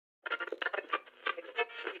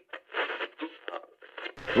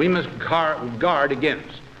We must guard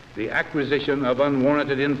against the acquisition of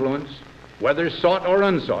unwarranted influence, whether sought or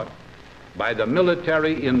unsought, by the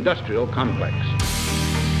military-industrial complex.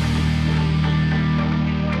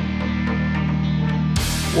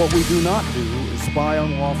 What we do not do is spy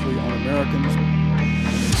unlawfully on Americans.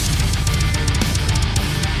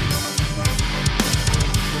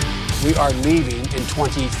 We are leaving in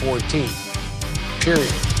 2014,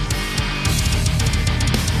 period.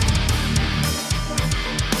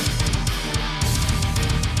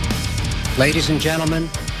 Ladies and gentlemen,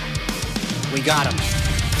 we got him.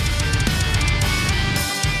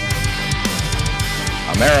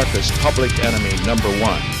 America's public enemy number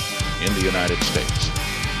one in the United States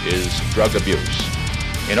is drug abuse.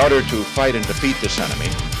 In order to fight and defeat this enemy,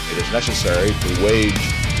 it is necessary to wage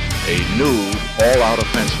a new all-out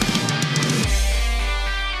offensive.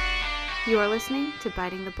 You are listening to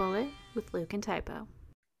Biting the Bullet with Luke and Typo.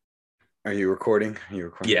 Are you recording?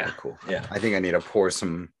 Yeah. Oh, cool. Yeah. I think I need to pour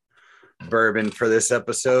some bourbon for this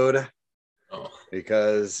episode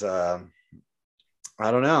because I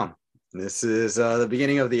don't know. This is the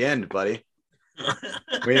beginning of the end, buddy.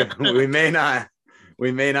 we may not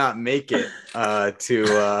make it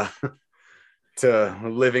to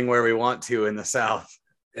living where we want to in the South,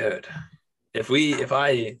 dude. If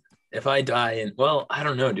I die and I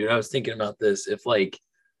don't know, dude. I was thinking about this. If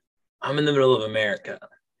I'm in the middle of America,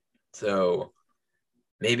 so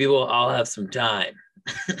maybe I'll have some time.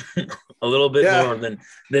 A little bit more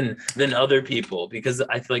than other people, because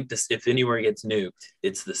I feel like this, if anywhere gets nuked,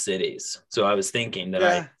 it's the cities. So I was thinking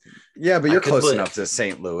that but you're close enough to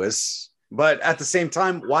St. Louis. But at the same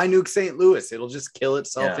time, why nuke St. Louis? It'll just kill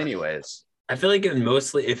itself anyways. I feel like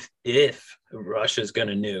if Russia's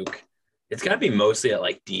gonna nuke, it's gotta be mostly at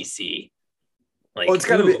DC. It's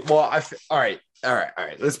gotta be. Well, all right.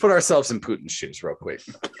 Let's put ourselves in Putin's shoes real quick.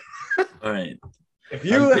 All right. If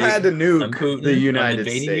you had to nuke the United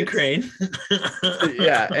States, Ukraine,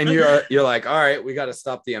 and you're like, all right, we got to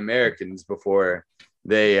stop the Americans before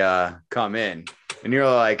they come in, and you're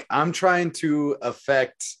like, I'm trying to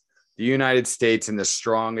affect the United States in the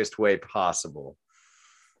strongest way possible.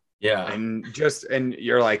 Yeah, and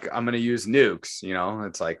you're like, I'm gonna use nukes.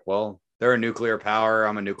 It's like, well, they're a nuclear power.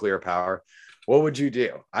 I'm a nuclear power. What would you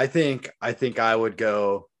do? I think I would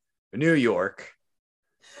go New York,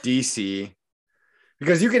 DC.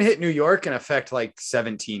 Because you can hit New York and affect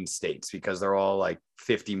 17 states because they're all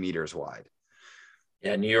 50 meters wide.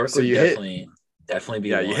 Yeah, New York would definitely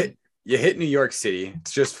be one. You hit New York City.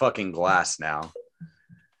 It's just fucking glass now.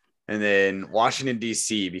 And then Washington,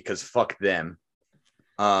 D.C., because fuck them.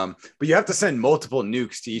 But you have to send multiple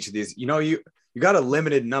nukes to each of these. You got a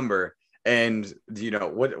limited number. And,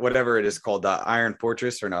 whatever it is called, the Iron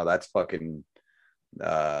Fortress, or no, that's fucking,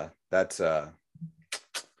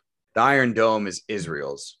 the Iron Dome is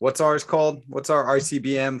Israel's. What's ours called? What's our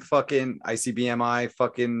RCBM fucking ICBMI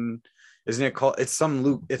fucking? Isn't it called? It's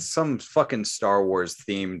some fucking Star Wars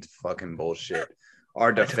themed fucking bullshit.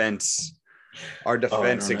 Our defense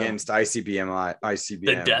against ICBM.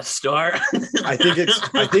 The Death Star. I think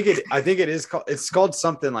it is called. It's called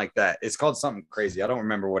something like that. It's called something crazy. I don't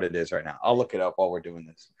remember what it is right now. I'll look it up while we're doing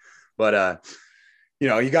this. But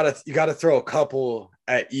you gotta throw a couple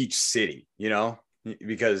at each city.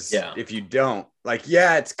 Because if you don't,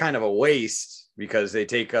 it's kind of a waste because they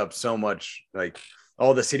take up so much.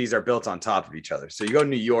 All the cities are built on top of each other. So you go to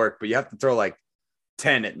New York, but you have to throw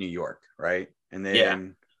 10 at New York, right? And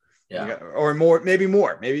then or more, maybe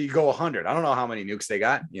you go 100. I don't know how many nukes they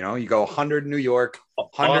got. You go 100 New York,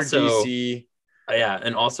 100 DC.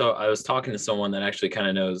 And also I was talking to someone that actually kind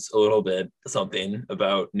of knows a little bit something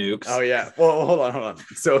about nukes. Oh yeah. Well, hold on.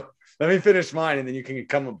 So let me finish mine, and then you can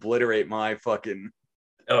come obliterate my fucking.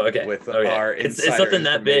 Oh, okay. Our it's something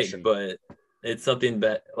that big, but it's something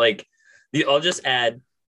that I'll just add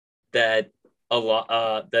that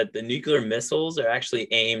that the nuclear missiles are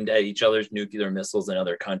actually aimed at each other's nuclear missiles in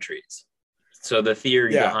other countries. So the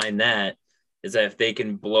theory behind that is that if they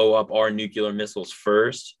can blow up our nuclear missiles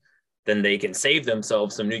first, then they can save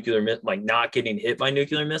themselves some nuclear, not getting hit by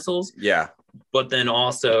nuclear missiles. Yeah. But then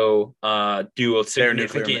also do a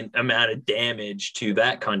significant amount of damage to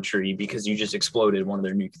that country because you just exploded one of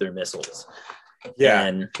their nuclear missiles.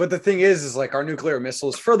 Yeah. But the thing is our nuclear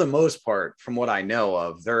missiles, for the most part, from what I know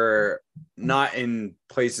of, they're not in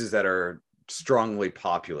places that are strongly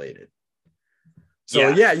populated. So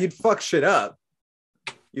you'd fuck shit up.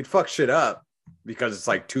 Because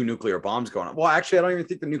it's 2 nuclear bombs going on. Well, actually, I don't even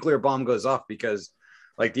think the nuclear bomb goes off because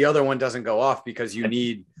the other one doesn't go off because you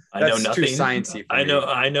need. I know nothing. Too sciencey. I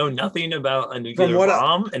know nothing about a nuclear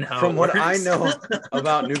bomb and how. From what I know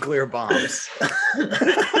about nuclear bombs,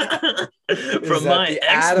 From my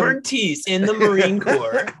expertise in the Marine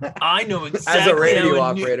Corps, I know exactly as a radio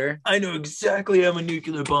operator. I know exactly how a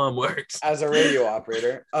nuclear bomb works. As a radio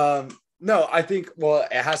operator. No, I think, well,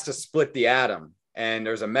 it has to split the atom, and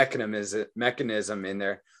there's a mechanism in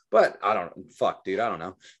there. But I don't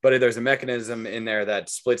know. But there's a mechanism in there that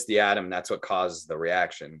splits the atom. That's what causes the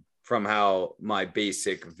reaction, from how my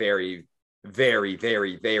basic, very, very,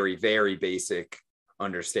 very, very, very basic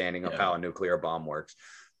understanding of how a nuclear bomb works.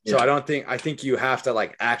 So I think you have to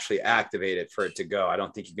like actually activate it for it to go. I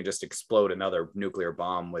don't think you can just explode another nuclear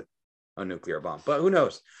bomb with a nuclear bomb, but who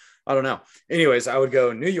knows? I don't know. Anyways, I would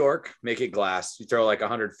go New York, make it glass. You throw like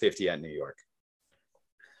 150 at New York.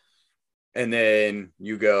 And then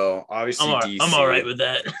you go, obviously, DC. I'm all right with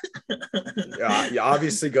that. You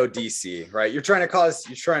obviously go DC, right? You're trying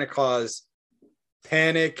to cause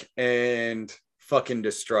panic and fucking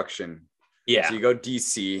destruction. Yeah. So you go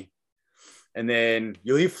DC, and then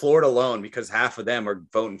you leave Florida alone because half of them are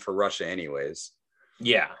voting for Russia anyways.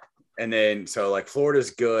 Yeah. And then, so like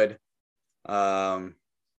Florida's good.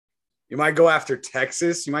 You might go after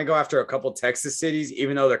Texas. You might go after a couple Texas cities,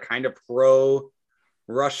 even though they're kind of pro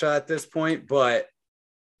Russia at this point, but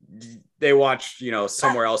they watch,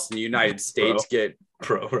 somewhere else in the United States get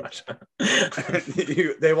pro Russia.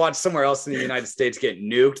 They watch somewhere else in the United States get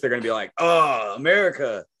nuked. They're going to be like, oh,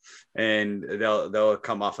 America. And they'll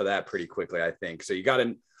come off of that pretty quickly, I think. So you got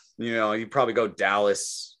to, you probably go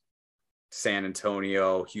Dallas, San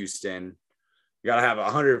Antonio, Houston. You got to have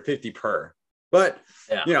 150 per. But,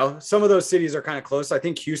 some of those cities are kind of close. I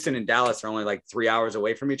think Houston and Dallas are only like 3 hours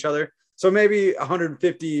away from each other. So maybe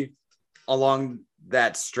 150 along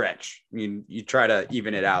that stretch. I mean, you try to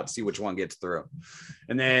even it out, see which one gets through.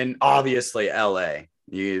 And then obviously LA.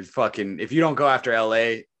 If you don't go after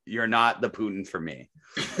LA, you're not the Putin for me.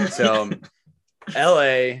 So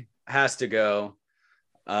LA has to go.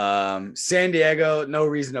 San Diego, no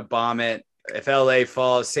reason to bomb it. If LA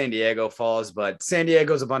falls, San Diego falls, but San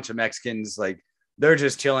Diego's a bunch of Mexicans. Like, they're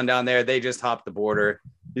just chilling down there. They just hopped the border.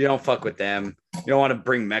 You don't fuck with them. You don't want to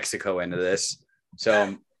bring Mexico into this.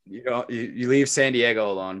 So you leave San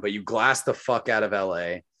Diego alone, but you glass the fuck out of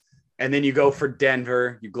LA. And then you go for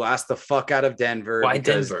Denver. You glass the fuck out of Denver. Why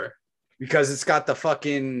Denver? Because it's got the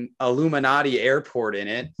fucking Illuminati airport in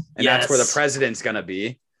it. And that's where the president's going to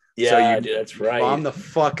be. Yeah, so that's right. Bomb the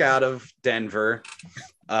fuck out of Denver,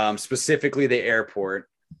 specifically the airport.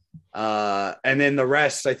 And then the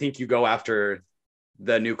rest, I think you go after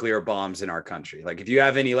the nuclear bombs in our country. Like, if you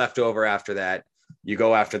have any left over after that, you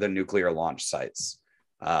go after the nuclear launch sites.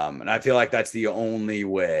 And I feel like that's the only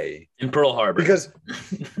way. In Pearl Harbor. Because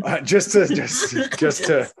just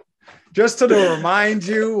to remind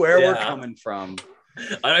you where we're coming from.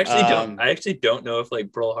 I actually don't know if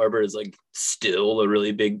like Pearl Harbor is like still a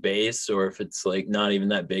really big base, or if it's like not even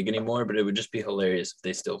that big anymore, but it would just be hilarious if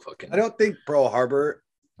they still fucking. I don't think Pearl Harbor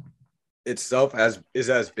itself is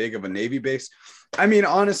as big of a Navy base. I mean,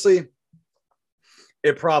 honestly,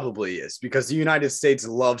 it probably is, because the United States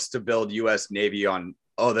loves to build U.S. Navy on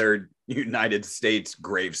other United States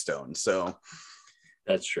gravestones. So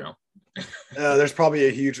that's true. There's probably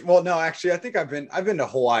a huge. Well, no, actually, I think I've been to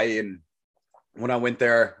Hawaii, and when I went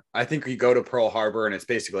there, I think you go to Pearl Harbor, and it's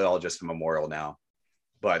basically all just a memorial now.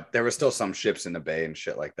 But there were still some ships in the bay and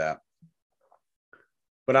shit like that.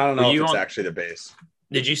 But I don't know if it's actually the base.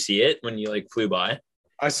 Did you see it when you like flew by?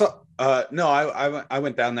 I saw. No, I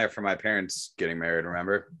went down there for my parents getting married.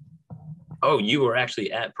 Remember? Oh, you were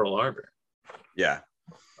actually at Pearl Harbor. Yeah.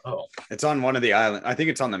 Oh, it's on one of the islands. I think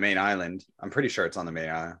it's on the main island. I'm pretty sure it's on the main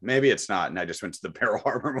island. Maybe it's not. And I just went to the Pearl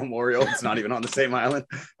Harbor Memorial. It's not even on the same island.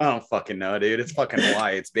 I don't fucking know, dude. It's fucking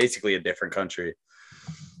Hawaii. It's basically a different country.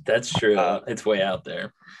 That's true. It's way out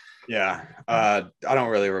there. Yeah. I don't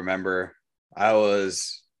really remember. I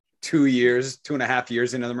was 2.5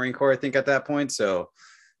 years into the Marine Corps, I think, at that point. So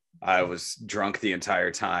I was drunk the entire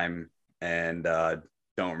time and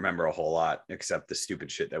don't remember a whole lot except the stupid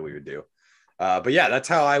shit that we would do. But yeah, that's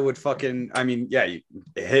how I would you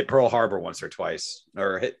hit Pearl Harbor once or twice,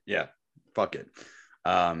 or fuck it.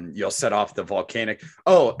 You'll set off the volcanic.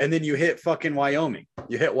 Oh, and then you hit fucking Wyoming.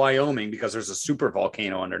 You hit Wyoming because there's a super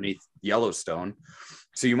volcano underneath Yellowstone.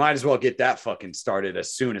 So you might as well get that fucking started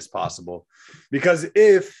as soon as possible. Because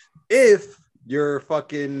if you're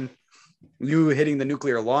you hitting the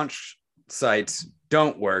nuclear launch sites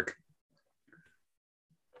don't work,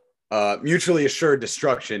 mutually assured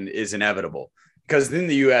destruction is inevitable, because then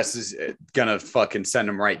the U.S. is gonna fucking send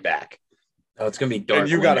them right back. Oh, it's gonna be dark. And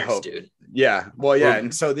you gotta hope, dude. Yeah, well, yeah,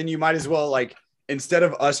 and so then you might as well, like, instead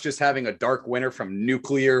of us just having a dark winter from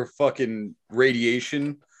nuclear fucking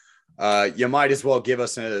radiation, you might as well give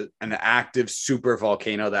us an active super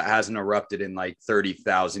volcano that hasn't erupted in like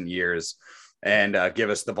 30,000 years and give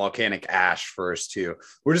us the volcanic ash first too.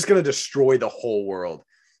 We're just going to destroy the whole world.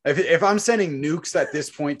 If I'm sending nukes at this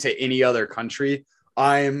point to any other country,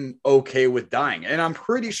 I'm okay with dying. And I'm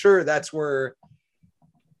pretty sure that's where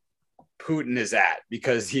Putin is at,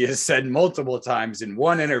 because he has said multiple times in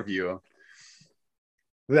one interview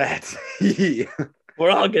that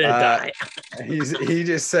we're all gonna die. He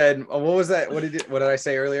just said, what was that? What did I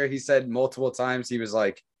say earlier? He said multiple times, he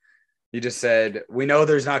just said, we know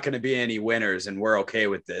there's not going to be any winners and we're okay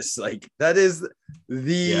with this. Like, that is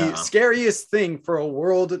the scariest thing for a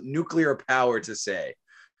world nuclear power to say.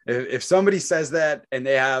 If somebody says that and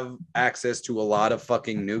they have access to a lot of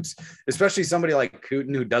fucking nukes, especially somebody like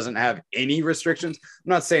Putin who doesn't have any restrictions. I'm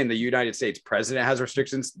not saying the United States president has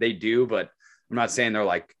restrictions. They do, but I'm not saying they're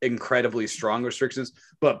like incredibly strong restrictions.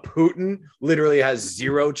 But Putin literally has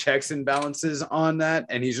zero checks and balances on that.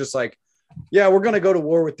 And he's just like, yeah, we're going to go to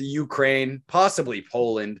war with the Ukraine, possibly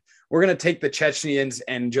Poland. We're going to take the Chechens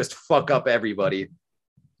and just fuck up everybody.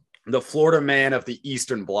 The Florida man of the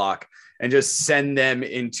Eastern Bloc, and just send them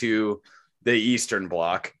into the Eastern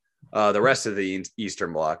Bloc, the rest of the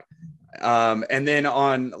Eastern Bloc. And then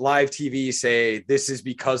on live TV say, this is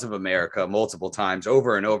because of America multiple times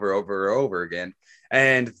over and over again.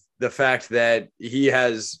 And the fact that he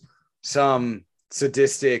has some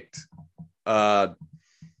sadistic,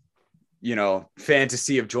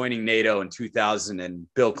 fantasy of joining NATO in 2000, and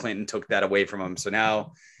Bill Clinton took that away from him. So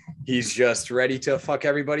now he's just ready to fuck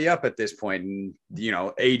everybody up at this point. And,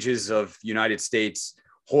 ages of United States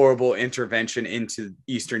horrible intervention into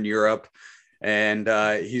Eastern Europe. And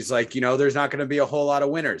he's like, there's not going to be a whole lot of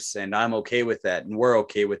winners, and I'm okay with that. And we're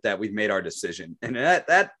okay with that. We've made our decision. And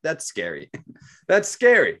that's scary. That's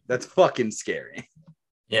scary. That's fucking scary.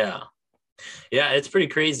 Yeah. Yeah. It's pretty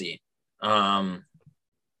crazy. I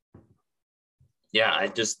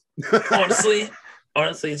just honestly,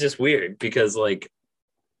 it's just weird because, like,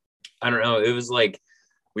 I don't know. It was like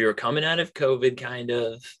we were coming out of COVID, kind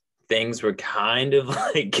of. Things were kind of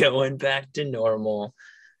like going back to normal,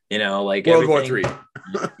 like World War III.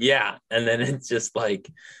 Yeah. And then it's just like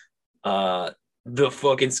the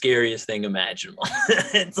fucking scariest thing imaginable.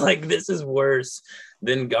 It's like, this is worse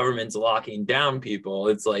than governments locking down people.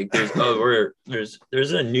 It's like there's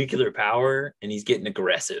a nuclear power and he's getting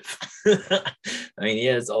aggressive. I mean, he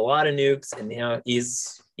has a lot of nukes and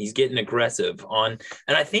he's getting aggressive on,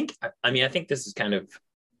 and I think this is kind of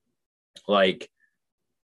like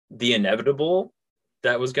the inevitable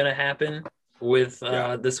that was going to happen with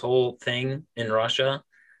this whole thing in Russia.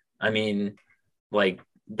 I mean, like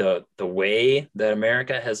the way that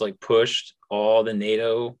America has like pushed all the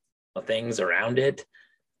NATO things around it.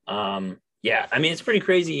 I mean, it's pretty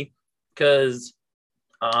crazy because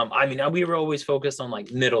we were always focused on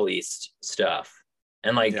like Middle East stuff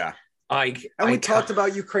and like, we talked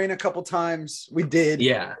about Ukraine a couple times. We did.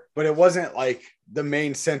 Yeah. But it wasn't like the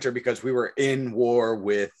main center because we were in war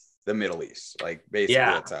with the Middle East. Like, basically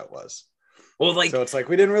that's how it was. Well, like, so it's like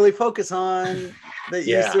we didn't really focus on the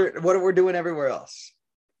Eastern, what we're doing everywhere else.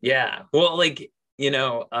 Yeah. Well, like,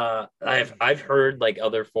 I've heard like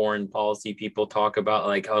other foreign policy people talk about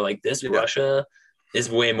like how like this Russia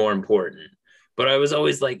is way more important. But I was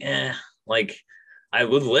always like, like I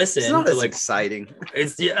would listen. It's not to as like exciting.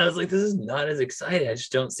 I was like, this is not as exciting. I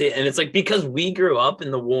just don't see it. And it's like because we grew up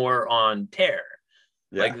in the war on terror.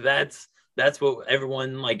 Yeah. Like that's what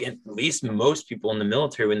everyone, like at least most people in the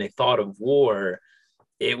military, when they thought of war,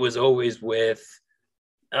 it was always with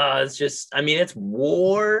it's just, I mean, it's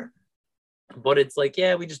war, but it's like,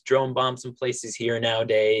 we just drone bomb some places here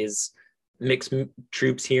nowadays, mix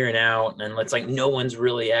troops here and out. And it's like, no one's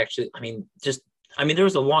really actually, there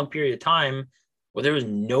was a long period of time where there was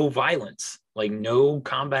no violence, like no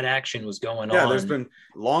combat action was going on. Yeah, there's been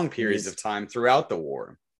long periods of time throughout the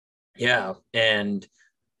war. Yeah.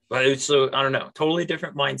 But so I don't know, totally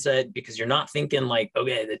different mindset because you're not thinking like,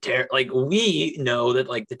 okay, the terror, like we know that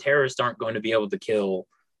like the terrorists aren't going to be able to kill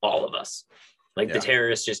all of us. Like the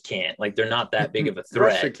terrorists just can't, like they're not that big of a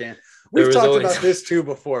threat. Russia can't. We've talked about this too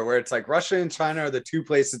before, where it's like Russia and China are the two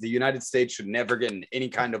places the United States should never get in any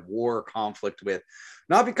kind of war or conflict with.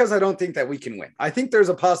 Not because I don't think that we can win. I think there's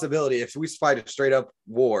a possibility if we fight a straight up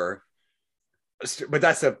war, but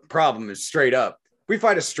that's the problem is straight up. If we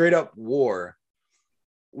fight a straight up war,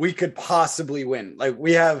 we could possibly win. Like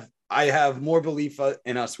I have more belief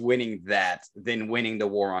in us winning that than winning the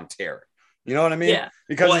war on terror. You know what I mean? Yeah.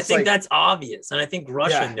 Because I think that's obvious. And I think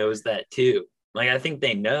Russia knows that too. Like, I think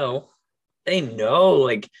they know. they know,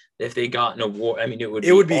 like, if they got in a war, I mean, it would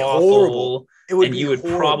be awful, horrible. It would and be you would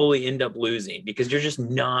horrible. probably end up losing because you're just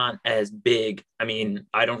not as big. I mean,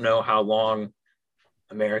 I don't know how long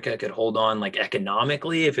America could hold on, like,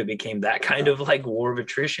 economically, if it became that kind of like war of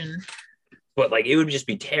attrition. But like, it would just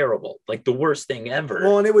be terrible, like the worst thing ever.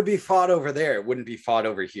 Well, and it would be fought over there. It wouldn't be fought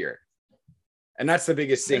over here. And that's the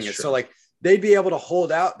biggest thing. That's So true. like, they'd be able to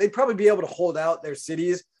hold out. They'd probably be able to hold out their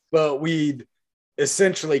cities, but we'd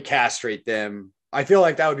essentially castrate them. I feel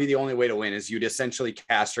like that would be the only way to win, is you'd essentially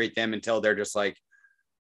castrate them until they're just like,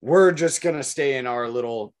 we're just going to stay in our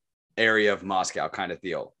little area of Moscow kind of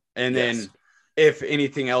deal. And then if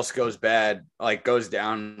anything else goes bad, like goes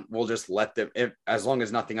down, we'll just let them, as long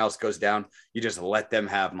as nothing else goes down, you just let them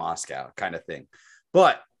have Moscow kind of thing.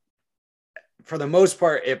 But for the most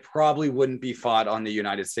part, it probably wouldn't be fought on the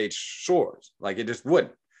United States shores. Like, it just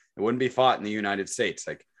wouldn't. It wouldn't be fought in the United States.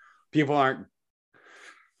 Like, people aren't,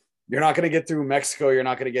 you're not going to get through Mexico. You're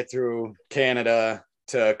not going to get through Canada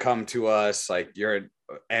to come to us. Like,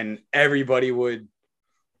 and everybody would,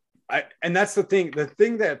 and that's the thing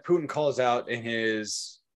that Putin calls out in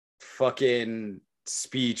his fucking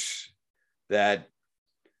speech that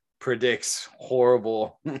predicts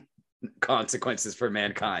horrible consequences for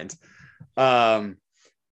mankind,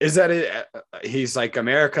 is that he's like,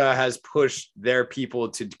 America has pushed their people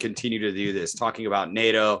to continue to do this, talking about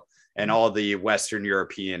NATO and all the Western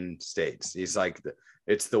European states. He's like,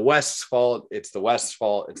 it's the West's fault. It's the West's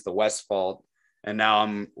fault. It's the West's fault. And now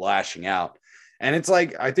I'm lashing out. And it's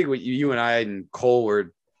like, I think what you and I and Cole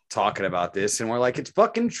were talking about this, and we're like, it's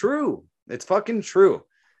fucking true. It's fucking true.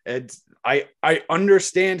 I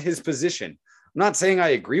understand his position. I'm not saying I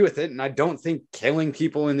agree with it, and I don't think killing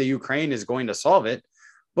people in the Ukraine is going to solve it.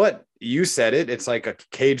 But you said it. It's like a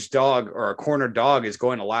caged dog or a cornered dog is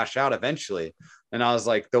going to lash out eventually. And I was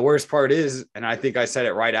like, the worst part is, and I think I said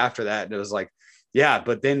it right after that, and it was like, yeah,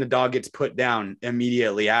 but then the dog gets put down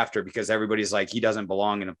immediately after, because everybody's like, he doesn't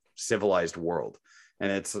belong in a civilized world.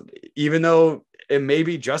 And it's, even though it may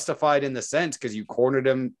be justified in the sense, because you cornered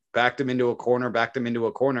him, backed him into a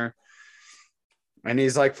corner. And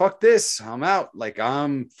he's like, fuck this, I'm out. Like,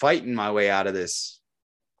 I'm fighting my way out of this.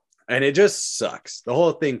 And it just sucks. The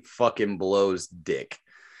whole thing fucking blows dick.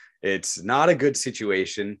 It's not a good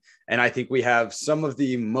situation. And I think we have some of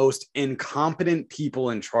the most incompetent people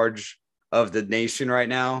in charge of the nation right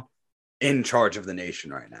now,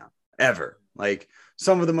 ever. Like,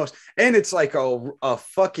 some of the most, and it's like a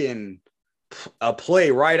fucking play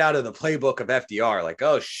right out of the playbook of FDR. Like,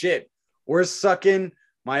 oh shit, we're sucking.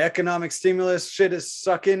 My economic stimulus shit is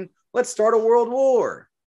sucking. Let's start a world war.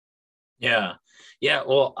 Yeah.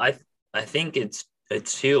 Well, I think it's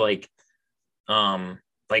too, like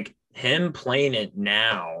him playing it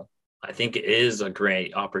now, I think it is a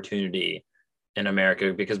great opportunity in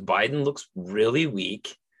America, because Biden looks really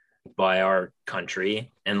weak by our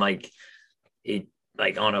country. And like, he,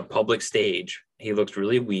 like, on a public stage, he looks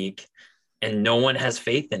really weak, and no one has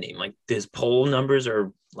faith in him. Like, his poll numbers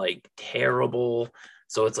are like terrible.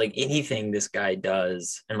 So it's like, anything this guy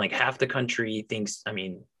does, and like half the country thinks, I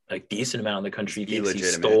mean, a decent amount of the country thinks he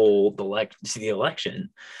stole the election.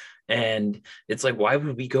 And it's like, why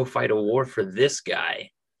would we go fight a war for this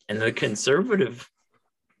guy? And the conservative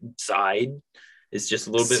side is just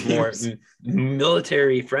a little bit more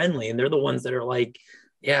military friendly, and they're the ones that are like,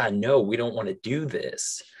 yeah, no, we don't want to do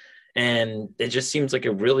this. And it just seems like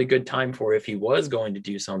a really good time for, if he was going to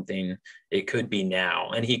do something, it could be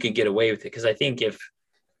now, and he could get away with it. Because I think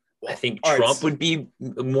Trump would be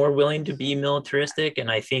more willing to be militaristic,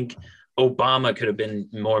 and I think Obama could have been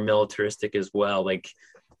more militaristic as well, like,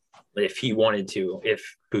 if he wanted to,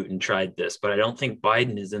 if Putin tried this. But I don't think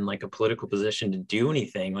Biden is in like a political position to do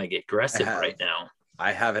anything like aggressive right now.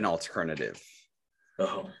 I have an alternative.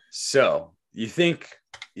 Oh, so you think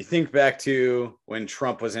back to when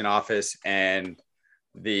Trump was in office and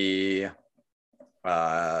the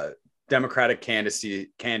Democratic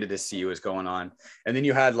candidacy was going on, and then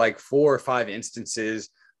you had like 4 or 5 instances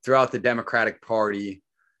throughout the Democratic Party,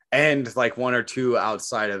 and like 1 or 2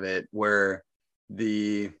 outside of it, where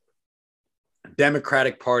the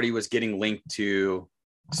Democratic Party was getting linked to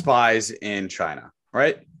spies in China,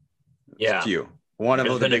 right? Yeah. A few. One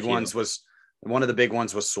of the big ones was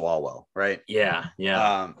Swalwell, right? Yeah.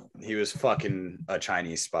 He was fucking a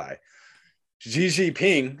Chinese spy. Xi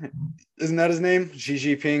Jinping, isn't that his name? Xi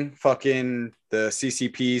Jinping, fucking the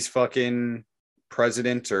CCP's fucking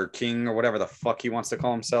president or king or whatever the fuck he wants to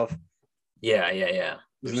call himself. Yeah.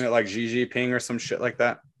 Isn't it like Xi Jinping or some shit like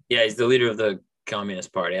that? Yeah, he's the leader of the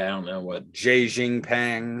Communist Party. I don't know what. Xi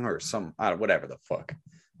Jinping or some, whatever the fuck.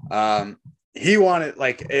 He wanted,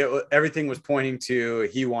 like, everything was pointing to,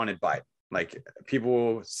 he wanted Biden. Like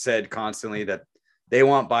people said constantly that they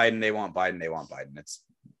want Biden, they want Biden, they want Biden.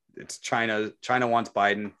 It's China. China wants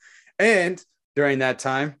Biden. And during that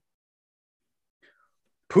time,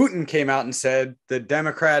 Putin came out and said the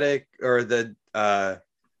Democratic or the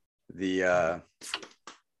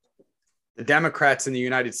Democrats in the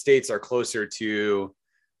United States are closer to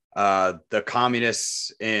the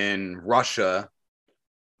communists in Russia,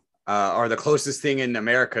 are the closest thing in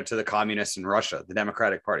America to the communists in Russia, the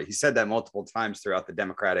Democratic Party. He said that multiple times throughout the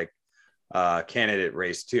Democratic candidate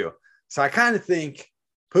race too. So I kind of think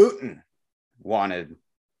Putin wanted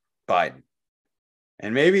Biden.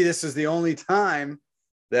 And maybe this is the only time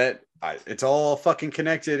that it's all fucking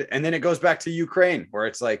connected. And then it goes back to Ukraine, where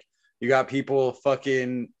it's like you got people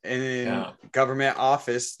fucking in government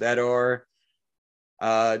office that are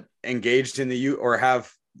engaged in or have,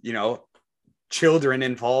 children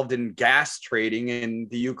involved in gas trading in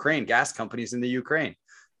the Ukraine, gas companies in the Ukraine.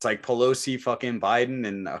 It's like Pelosi, fucking Biden,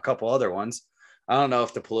 and a couple other ones. I don't know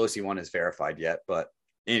if the Pelosi one is verified yet, but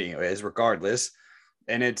anyways, regardless.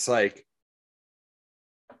 And it's like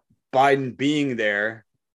Biden being there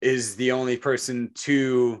is the only person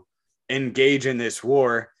to engage in this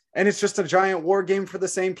war. And it's just a giant war game for the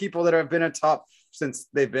same people that have been at top since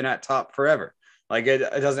they've been at top forever. Like it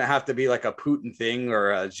doesn't have to be like a Putin thing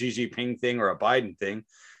or a Xi Jinping thing or a Biden thing.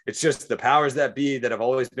 It's just the powers that be that have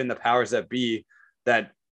always been the powers that be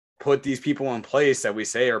that put these people in place that we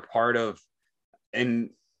say are part of in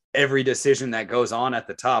every decision that goes on at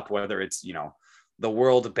the top, whether it's, the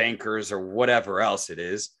world bankers or whatever else it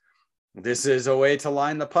is. This is a way to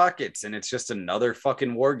line the pockets. And it's just another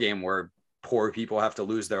fucking war game where poor people have to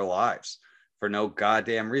lose their lives for no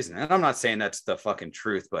goddamn reason. And I'm not saying that's the fucking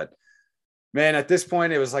truth, but man, at this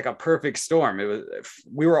point, it was like a perfect storm.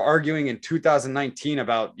 We were arguing in 2019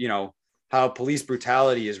 about, how police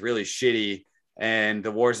brutality is really shitty and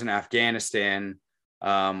the wars in Afghanistan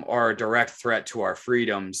are a direct threat to our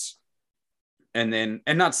freedoms. And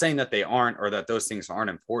not saying that they aren't or that those things aren't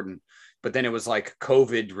important, but then it was like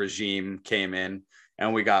COVID regime came in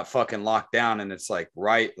and we got fucking locked down. And it's like,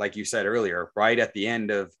 right, like you said earlier, right at the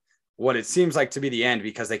end of what it seems like to be the end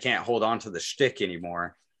because they can't hold on to the shtick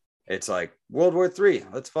anymore. It's like World War III.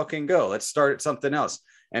 Let's fucking go. Let's start something else.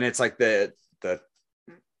 And it's like the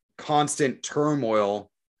constant turmoil.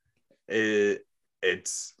 It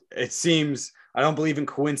seems, I don't believe in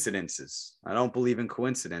coincidences.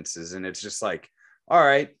 And it's just like, all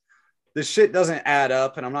right, this shit doesn't add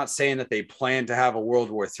up. And I'm not saying that they planned to have a World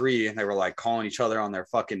War III and they were like calling each other on their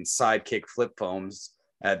fucking sidekick flip phones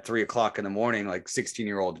at 3:00 in the morning, like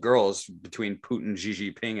 16-year-old girls between Putin, Xi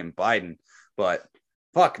Jinping, and Biden. But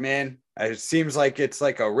fuck, man, it seems like it's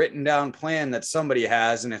like a written down plan that somebody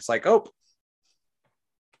has. And it's like,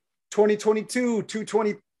 2022,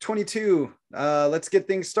 2022. Let's get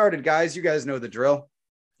things started, guys. You guys know the drill.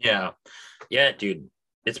 Yeah, dude.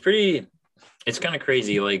 It's kind of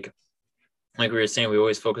crazy. Like we were saying, we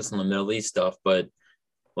always focus on the Middle East stuff, but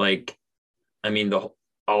like, I mean, I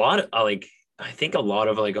think a lot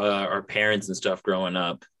of like our parents and stuff growing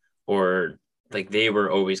up, or like they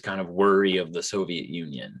were always kind of worry of the Soviet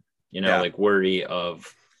Union, like worry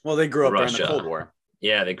of. Well, they grew up Russia. during the Cold War.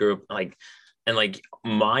 Yeah, they grew up like, and like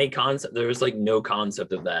my concept, there was like no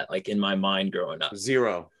concept of that, like in my mind growing up.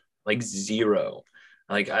 Zero. Like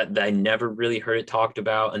I never really heard it talked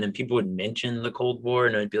about. And then people would mention the Cold War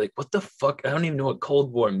and I'd be like, what the fuck? I don't even know what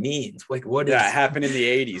Cold War means. Like, what is that? It happened in the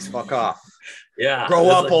 80s. Fuck off. Yeah. Grow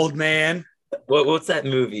up, like, old man. What's that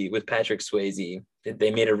movie with Patrick Swayze?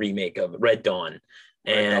 They made a remake of Red Dawn.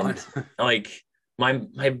 And like my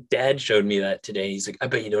dad showed me that today. He's like, I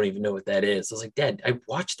bet you don't even know what that is. I was like, Dad, I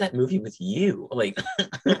watched that movie with you. Like,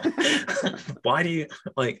 why do you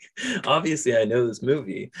like, obviously I know this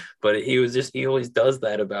movie, but he always does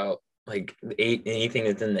that about like anything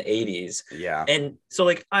that's in the 80s. Yeah. And so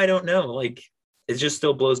like, I don't know, like, it just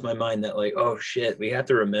still blows my mind that like, oh shit, we have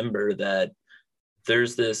to remember that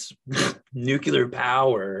there's this nuclear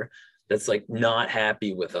power that's like not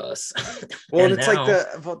happy with us. Well, and it's like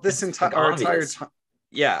our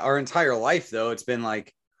entire life though, it's been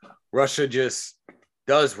like Russia just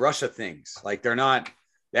does Russia things. Like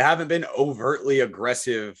they haven't been overtly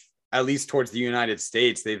aggressive, at least towards the United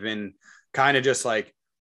States. They've been kind of just like,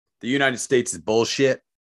 the United States is bullshit.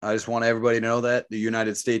 I just want everybody to know that the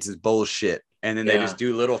United States is bullshit. And then they just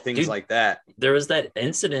do little things like that. There was that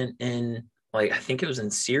incident in, like, I think it was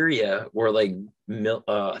in Syria where like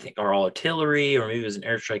I think our artillery, or maybe it was an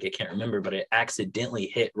airstrike, I can't remember, but it accidentally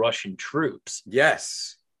hit Russian troops.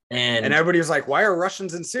 Yes. And everybody was like, why are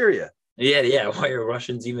Russians in Syria? Yeah. Why are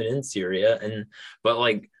Russians even in Syria? But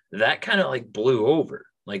like that kind of like blew over.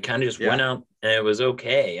 like kind of just went out and it was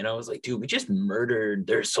okay. And I was like, dude, we just murdered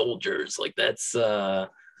their soldiers. Like that's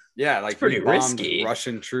like pretty risky.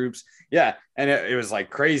 Russian troops. Yeah. And it was like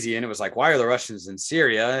crazy. And it was like, why are the Russians in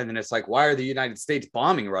Syria? And then it's like, why are the United States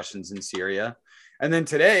bombing Russians in Syria? And then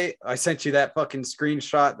today I sent you that fucking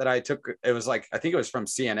screenshot that I took. It was like, I think it was from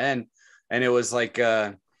CNN. And it was like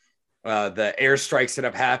the airstrikes that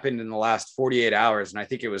have happened in the last 48 hours. And I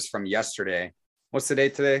think it was from yesterday. What's the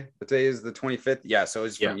date today? The day is the 25th. Yeah. So it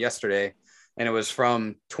was from yesterday. And it was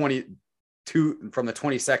from from the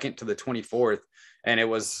 22nd to the 24th. And it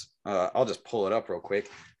was, I'll just pull it up real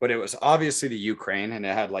quick, but it was obviously the Ukraine, and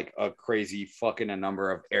it had like a crazy fucking a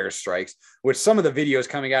number of airstrikes, which some of the videos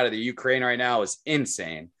coming out of the Ukraine right now is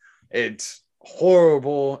insane. It's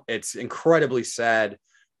horrible. It's incredibly sad.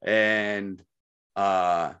 And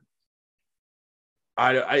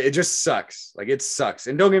it just sucks. Like it sucks.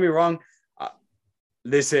 And don't get me wrong.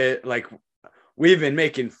 This is like, we've been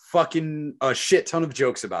making fucking a shit ton of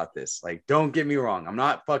jokes about this. Like, don't get me wrong. I'm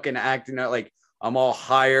not fucking acting out like I'm all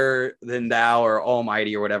higher than thou or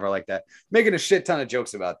almighty or whatever like that. Making a shit ton of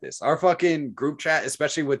jokes about this. Our fucking group chat,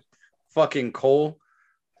 especially with fucking Cole,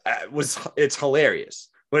 it's hilarious.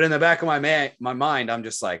 But in the back of my mind, I'm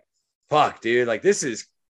just like, fuck, dude. Like, this is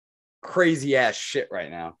crazy ass shit right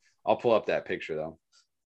now. I'll pull up that picture though.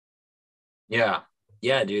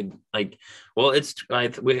 Yeah, dude. Like, well, I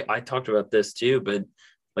talked about this too, but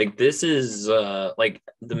like this is like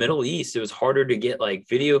the Middle East. It was harder to get like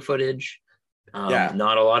video footage.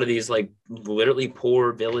 Not a lot of these like literally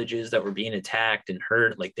poor villages that were being attacked and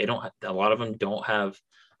hurt. Like a lot of them don't have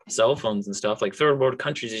cell phones and stuff. Like third world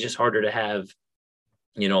countries, it's just harder to have,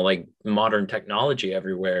 like modern technology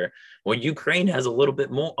everywhere. Well, Ukraine has a little bit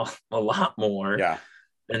more, a lot more. Yeah.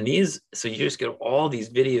 And so you just get all these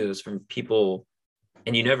videos from people,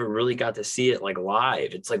 and you never really got to see it like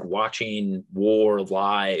live. It's like watching war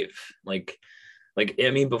live. Like, I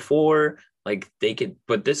mean, before, like they could,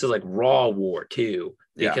 but this is like raw war too,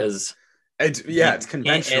 because it's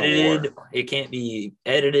conventional edited war. It can't be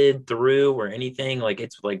edited through or anything. Like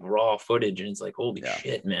it's like raw footage, and it's like, holy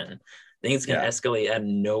shit, man, things can escalate out of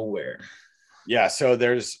nowhere. Yeah. So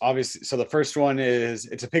there's obviously, so the first one is,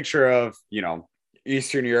 it's a picture of,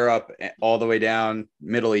 Eastern Europe all the way down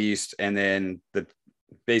Middle East, and then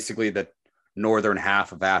basically the northern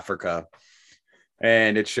half of Africa.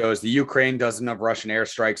 And it shows the Ukraine doesn't have Russian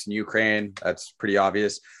airstrikes in Ukraine. That's pretty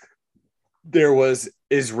obvious. There was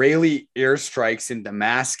Israeli airstrikes in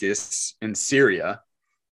Damascus in Syria.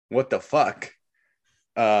 What the fuck?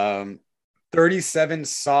 37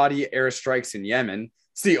 Saudi airstrikes in Yemen.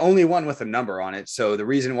 It's the only one with a number on it. So the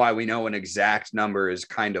reason why we know an exact number is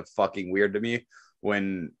kind of fucking weird to me,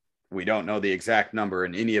 when we don't know the exact number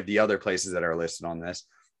in any of the other places that are listed on this.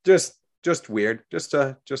 Just weird. Just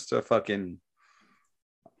a fucking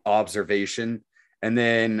observation. And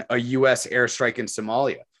then a U.S. airstrike in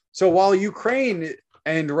Somalia. So while Ukraine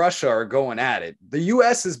and Russia are going at it, the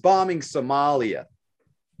U.S. is bombing Somalia.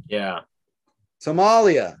 Yeah.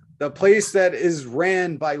 Somalia, the place that is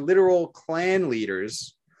ran by literal clan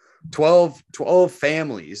leaders, 12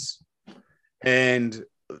 families, and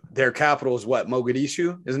their capital is what?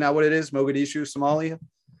 Mogadishu? Isn't that what it is? Mogadishu, Somalia?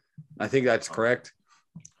 I think that's correct.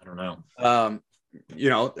 I don't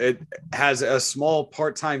know. It has a small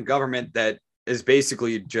part-time government that is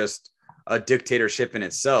basically just a dictatorship in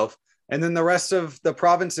itself. And then the rest of the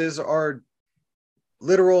provinces are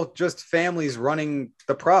literal just families running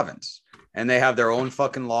the province. And they have their own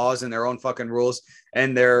fucking laws and their own fucking rules.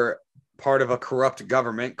 And they're part of a corrupt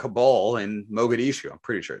government cabal in Mogadishu. I'm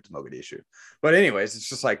pretty sure it's Mogadishu. But anyways, it's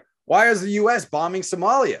just like, why is the U.S. bombing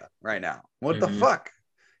Somalia right now? What the fuck?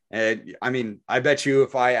 And I mean, I bet you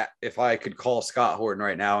if I could call Scott Horton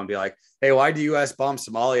right now and be like, hey, why did the U.S. bomb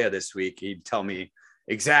Somalia this week? He'd tell me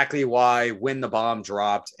exactly why, when the bomb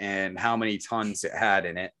dropped, and how many tons it had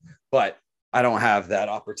in it. But I don't have that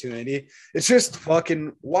opportunity. It's just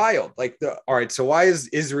fucking wild. All right, so why is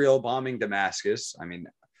Israel bombing Damascus? I mean,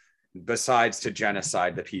 besides to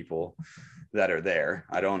genocide the people that are there,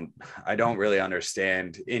 I don't really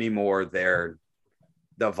understand anymore the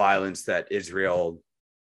violence that Israel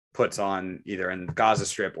puts on either in Gaza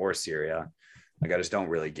Strip or Syria. Like, I just don't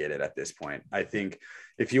really get it at this point. I think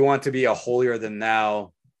if you want to be a holier than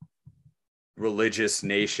thou religious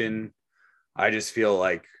nation, I just feel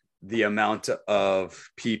like the amount of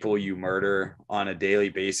people you murder on a daily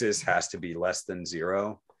basis has to be less than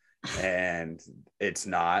zero, and it's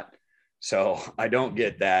not. So I don't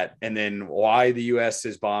get that. And then why the U.S.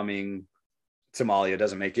 is bombing Somalia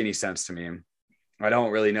doesn't make any sense to me. I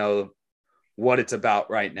don't really know what it's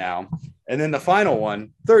about right now. And then the final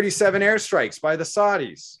one, 37 airstrikes by the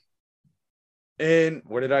Saudis. in,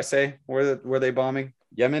 what did I say? Where were they bombing?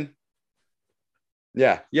 Yemen?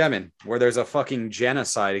 Yeah, Yemen, where there's a fucking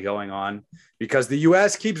genocide going on because the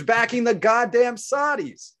US keeps backing the goddamn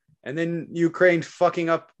Saudis. And then Ukraine fucking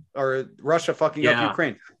up, or Russia fucking up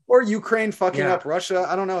Ukraine, or Ukraine fucking up Russia.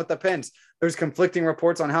 I don't know. It depends. There's conflicting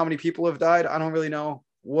reports on how many people have died. I don't really know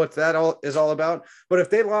what that is all about. But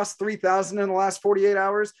if they lost 3,000 in the last 48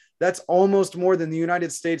 hours, that's almost more than the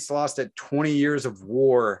United States lost at 20 years of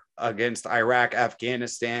war against Iraq,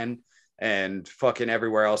 Afghanistan, and fucking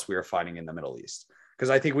everywhere else we were fighting in the Middle East.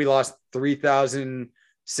 Because I think we lost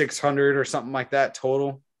 3,600 or something like that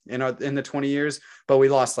total in the 20 years, but we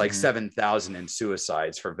lost like 7,000 in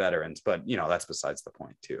suicides for veterans. But, you know, that's besides the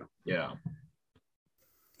point too. Yeah.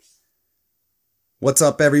 What's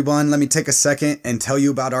up, everyone? Let me take a second and tell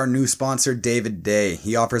you about our new sponsor, David Day.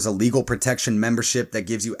 He offers a legal protection membership that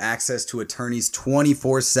gives you access to attorneys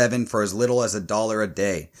 24/7 for as little as $1 a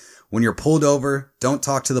day. When you're pulled over, don't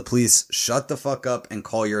talk to the police, shut the fuck up and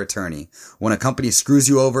call your attorney. When a company screws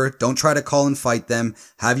you over, don't try to call and fight them.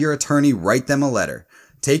 Have your attorney write them a letter.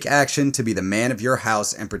 Take action to be the man of your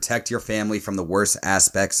house and protect your family from the worst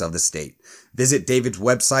aspects of the state. Visit David's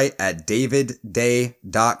website at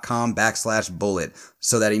davidday.com/bullet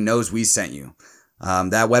so that he knows we sent you.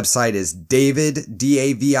 That website is David,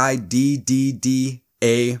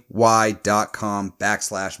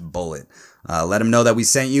 DAVIDDDAY.com/bullet. Let him know that we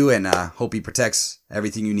sent you and hope he protects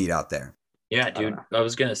everything you need out there. Yeah, dude. I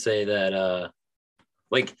was gonna say that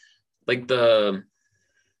like the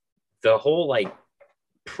whole like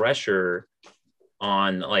pressure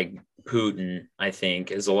on like Putin, I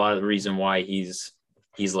think, is a lot of the reason why he's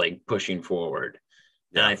like pushing forward.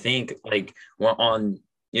 And I think like on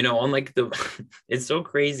like it's so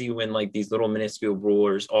crazy when like these little minuscule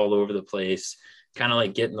rulers all over the place kind of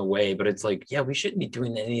like get in the way, but it's like, yeah, we shouldn't be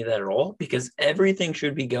doing any of that at all, because everything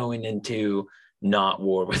should be going into not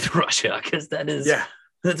war with Russia, because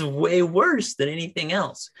that's way worse than anything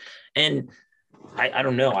else. And I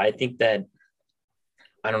don't know. I think that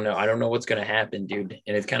I don't know what's going to happen, dude.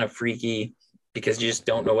 And it's kind of freaky because you just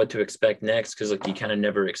don't know what to expect next, because like you kind of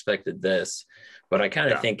never expected this. But I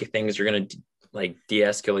kind of think things are going to like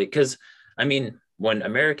de-escalate, because I mean, when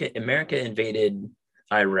America invaded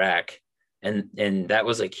Iraq, and that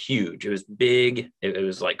was like huge. It was big. It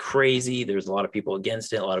was like crazy. There was a lot of people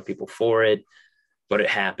against it, a lot of people for it, but it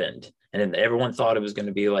happened. And then everyone thought it was going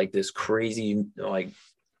to be like this crazy like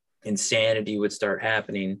insanity would start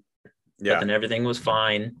happening. But then everything was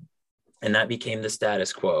fine, and that became the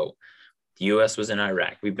status quo. The U.S. was in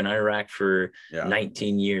Iraq. We've been in Iraq for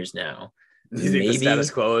 19 years now. You think the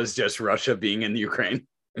status quo is just Russia being in Ukraine?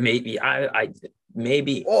 Maybe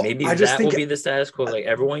maybe that will be the status quo. Like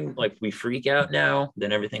everyone, like we freak out now,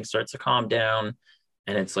 then everything starts to calm down,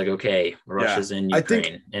 and it's like, okay, Russia's in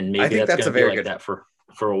Ukraine, and maybe that's going to be like that for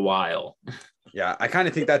a while. Yeah, I kind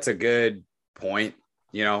of think that's a good point.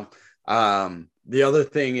 You know. The other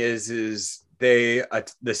thing is the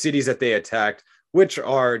cities that they attacked, which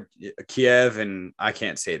are Kiev and I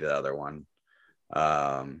can't say the other one.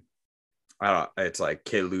 It's like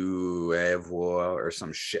Kylyuv or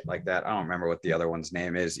some shit like that. I don't remember what the other one's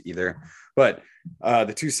name is either. But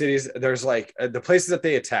the two cities, there's like the places that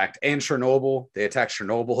they attacked, and Chernobyl. They attacked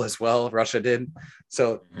Chernobyl as well. Russia did.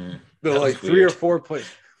 So there like 3 or 4 places.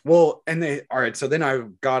 Well, and all right. So then I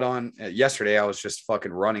got on yesterday. I was just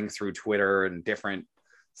fucking running through Twitter and different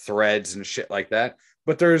threads and shit like that.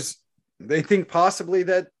 But they think possibly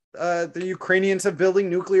that the Ukrainians have building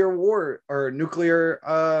nuclear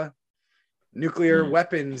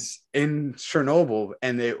weapons in Chernobyl,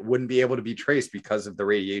 and they wouldn't be able to be traced because of the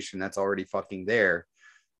radiation that's already fucking there.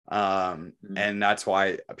 And that's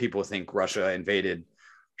why people think Russia invaded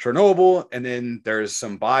Chernobyl. And then there's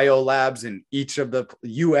some biolabs in each of the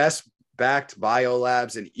US backed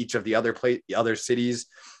biolabs in each of the other cities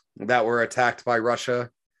that were attacked by Russia,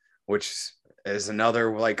 which is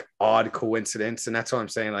another like odd coincidence. And that's what I'm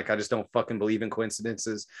saying. Like, I just don't fucking believe in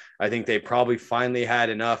coincidences. I think they probably finally had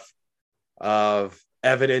enough of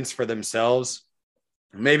evidence for themselves.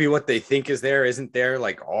 Maybe what they think is there isn't there,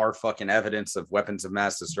 like our fucking evidence of weapons of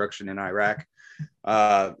mass destruction in Iraq.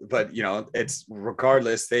 But you know, it's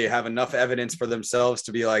regardless, they have enough evidence for themselves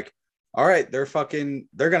to be like, all right, they're going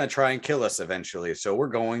to try and kill us eventually. So we're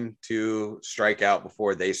going to strike out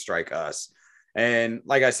before they strike us. And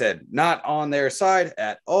like I said, not on their side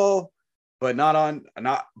at all, but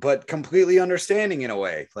but completely understanding in a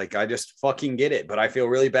way. Like, I just fucking get it. But I feel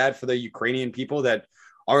really bad for the Ukrainian people that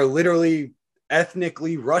are literally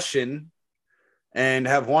ethnically Russian and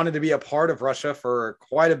have wanted to be a part of Russia for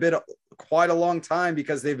quite a long time,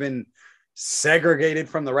 because they've been segregated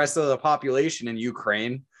from the rest of the population in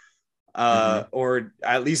Ukraine. or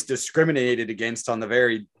at least discriminated against on the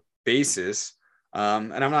very basis.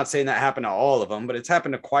 And I'm not saying that happened to all of them, but it's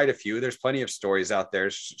happened to quite a few. There's plenty of stories out there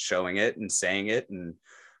showing it and saying it, and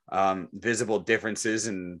visible differences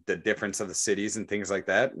in the difference of the cities and things like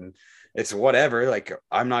that. And it's whatever. Like,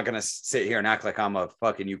 I'm not going to sit here and act like I'm a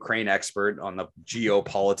fucking Ukraine expert on the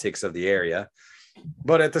geopolitics of the area.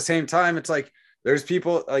 But at the same time, it's like, there's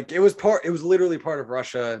people like, it was literally part of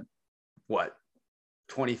Russia. What,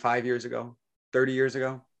 25 years ago, 30 years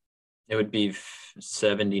ago? It would be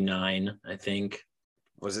 79, I think.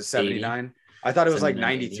 Was it 79? I thought it was like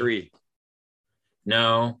 93. 80.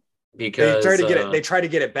 No, because they tried to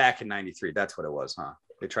get it back in 93. That's what it was, huh?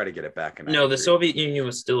 They tried to get it back in 93. No, the Soviet Union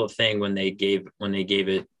was still a thing when they gave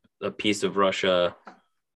it a piece of Russia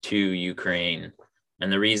to Ukraine.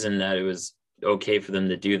 And the reason that it was okay for them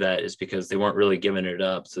to do that is because they weren't really giving it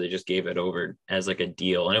up, so they just gave it over as like a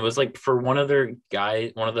deal. And it was like for one of their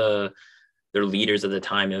leaders at the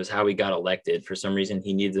time, it was how he got elected. For some reason,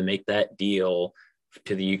 he needed to make that deal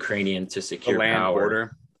to the Ukrainians to secure the land power.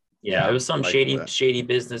 Border. Yeah, it was some shady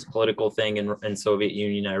business political thing in Soviet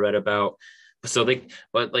Union I read about. So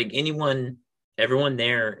everyone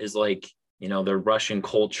there is like, they're Russian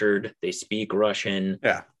cultured. They speak Russian.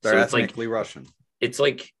 Yeah, they're ethnically Russian. It's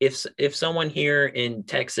like if someone here in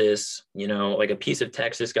Texas, like a piece of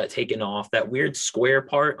Texas got taken off, that weird square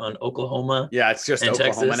part on Oklahoma. Yeah, it's just Oklahoma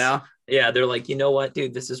Texas, now. Yeah, they're like, you know what,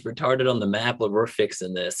 dude, this is retarded on the map, but we're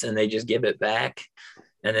fixing this. And they just give it back.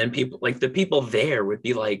 And then the people there would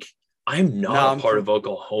be like, I'm not a part of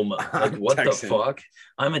Oklahoma. Like, what the fuck?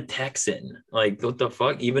 I'm a Texan. Like, what the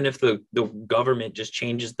fuck? Even if the government just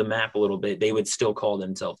changes the map a little bit, they would still call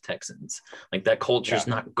themselves Texans. Like, that culture's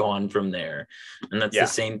not gone from there. And that's the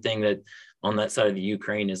same thing that on that side of the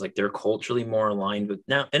Ukraine is like, they're culturally more aligned with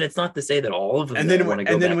now. And it's not to say that all of them want to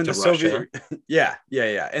go back to Russia. Yeah.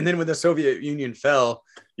 And then when the Soviet Union fell,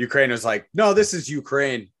 Ukraine was like, no, this is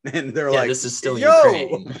Ukraine. And they're like, this is still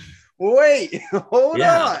Ukraine. Wait, hold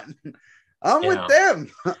on. I'm with them.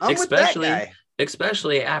 I'm with that guy.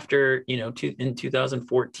 Especially after, in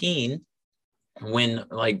 2014, when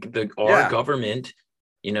like our government,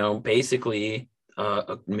 basically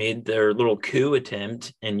made their little coup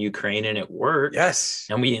attempt in Ukraine and it worked. Yes.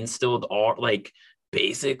 And we instilled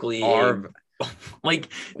basically like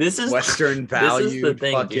this is Western value,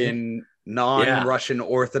 fucking non-Russian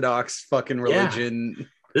Orthodox fucking religion. Yeah.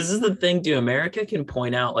 This is the thing, dude. America can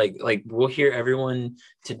point out, like we'll hear everyone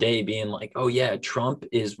today being like, "Oh yeah, Trump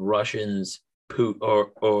is Russians'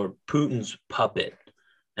 or Putin's puppet,"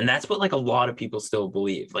 and that's what like a lot of people still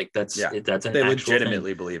believe. Like that's an they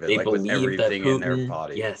legitimately believe it. They believe with everything Putin, in their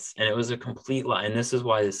body. Yes, and it was a complete lie. And this is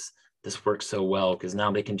why this works so well, because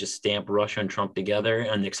now they can just stamp Russia and Trump together,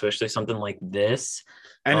 and especially something like this.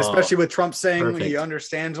 And especially with Trump saying he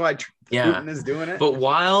understands why Putin is doing it. But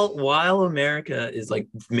while America is like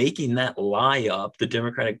making that lie up, the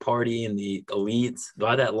Democratic Party and the elites,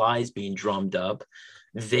 while that lie is being drummed up,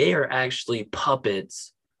 they are actually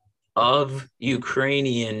puppets of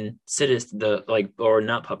Ukrainian citizens. Or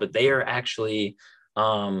not puppet. They are actually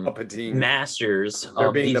masters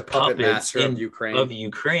of these puppets of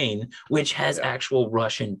Ukraine, which has actual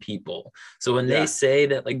Russian people. So when they say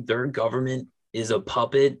that like their government is a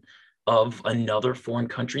puppet of another foreign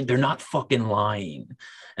country, they're not fucking lying.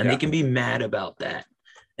 And they can be mad about that.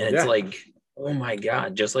 And it's like, oh my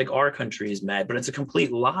God, just like our country is mad, but it's a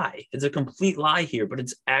complete lie. It's a complete lie here, but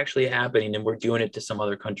it's actually happening, and we're doing it to some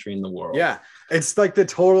other country in the world. Yeah. It's like the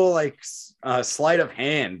total sleight of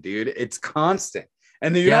hand, dude. It's constant.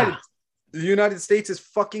 And the United States is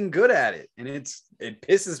fucking good at it. And it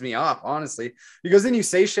pisses me off, honestly, because then you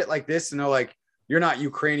say shit like this and they're like, you're not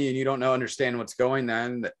Ukrainian. You don't understand what's going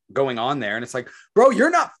on there. And it's like, bro, you're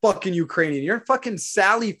not fucking Ukrainian. You're fucking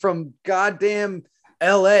Sally from goddamn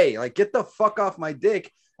LA. Like, get the fuck off my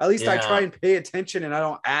dick. At least I try and pay attention and I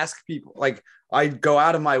don't ask people. Like, I go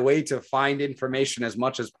out of my way to find information as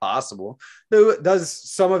much as possible.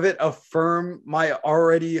 Does some of it affirm my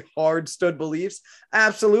already hard stood beliefs?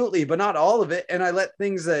 Absolutely, but not all of it. And I let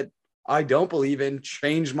things that I don't believe in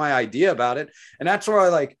change my idea about it. And that's where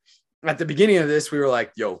I at the beginning of this, we were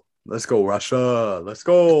like, yo, let's go Russia. Let's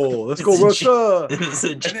go Russia. And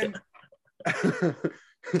then,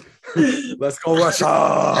 let's go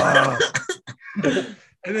Russia.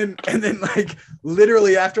 And then like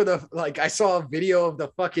literally after I saw a video of the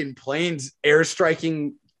fucking planes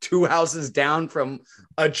airstriking 2 houses down from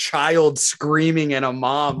a child screaming and a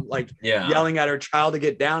mom yelling at her child to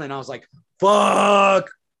get down. And I was like, fuck,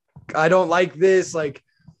 I don't like this. Like,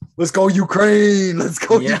 let's go Ukraine. Let's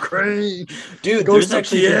go Ukraine. Dude, there's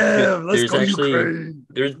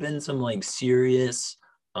been some serious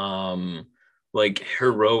like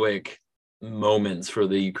heroic moments for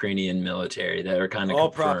the Ukrainian military that are kind of all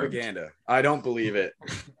confirmed. propaganda. I don't believe it.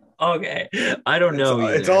 Okay, I don't know.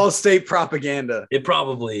 It's all state propaganda. It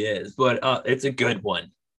probably is, but it's a good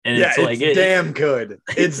one, and yeah, it's damn good.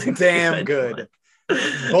 It's damn good.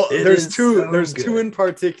 Well, there's two in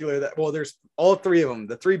particular that. Well, there's all three of them.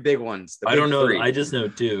 The three big ones. I don't know. I just know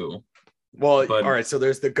two. Well, all right. So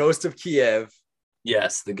there's the Ghost of Kiev.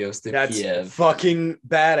 Yes, the Ghost of That's Kiev. Fucking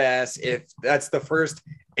badass. If that's the first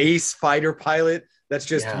ace fighter pilot that's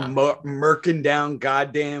just murking down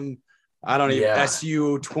goddamn, I don't even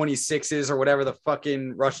Su-26s or whatever the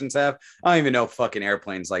fucking Russians have. I don't even know fucking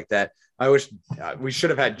airplanes like that. I wish we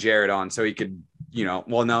should have had Jared on so he could,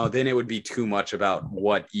 well, no, then it would be too much about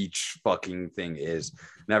what each fucking thing is.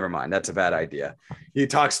 Never mind. That's a bad idea. He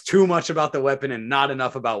talks too much about the weapon and not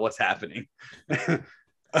enough about what's happening.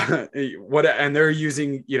 And they're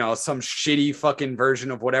using some shitty fucking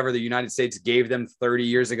version of whatever the United States gave them 30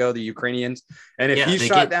 years ago, the Ukrainians. And if he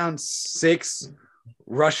shot down 6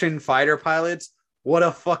 Russian fighter pilots, what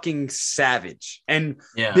a fucking savage. And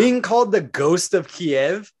being called the Ghost of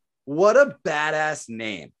Kiev, what a badass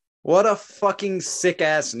name. What a fucking sick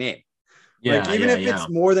ass name. If it's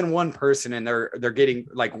more than one person and they're getting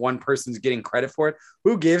like one person's getting credit for it,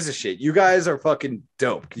 who gives a shit? You guys are fucking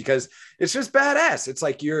dope because it's just badass. It's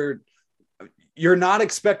like you're not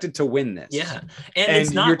expected to win this. Yeah. And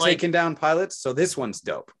it's not you're taking down pilots. So this one's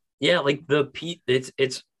dope. Yeah. Like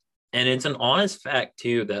it's an honest fact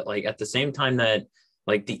too, that like at the same time that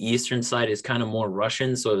like the eastern side is kind of more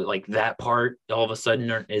Russian. So like that part all of a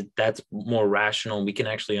sudden that's more rational. We can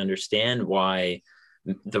actually understand why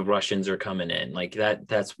the Russians are coming in like that.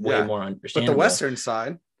 That's way more understandable. But the Western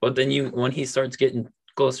side. But then when he starts getting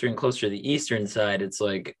closer and closer to the Eastern side, it's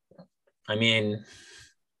like, I mean,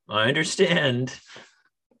 I understand,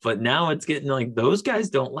 but now it's getting like those guys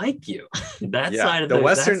don't like you. That side of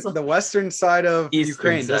the Western side of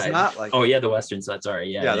Ukraine does not like. Oh yeah, the Western side.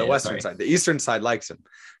 Sorry, the Western side. The Eastern side likes him,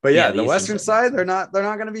 but the Western side they're not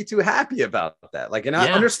going to be too happy about that. Like, and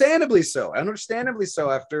understandably so. Understandably so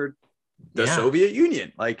after the Soviet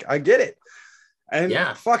Union. Like, I get it. And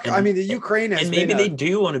I mean, the Ukraine has, and maybe they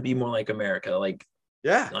do want to be more like America. Like,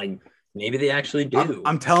 like maybe they actually do.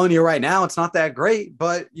 I'm telling you right now, it's not that great,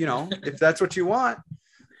 but if that's what you want.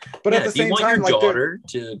 But at the same time, your daughter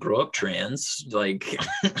to grow up trans, like,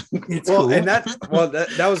 it's cool. And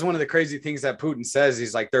that was one of the crazy things that Putin says.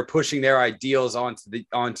 He's like, they're pushing their ideals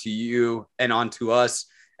onto you and onto us.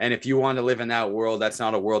 And if you want to live in that world, that's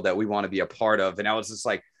not a world that we want to be a part of. And I was just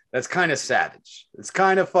like, that's kind of savage. It's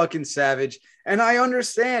kind of fucking savage. And I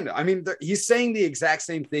understand. I mean, he's saying the exact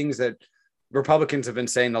same things that Republicans have been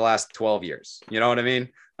saying the last 12 years. You know what I mean?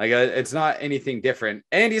 Like, it's not anything different.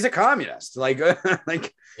 And he's a communist. Like,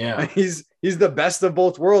 he's the best of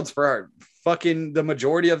both worlds for the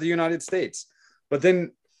majority of the United States. But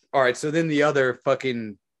then, all right, so then the other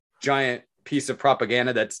fucking giant piece of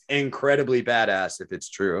propaganda that's incredibly badass, if it's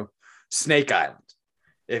true, Snake Island.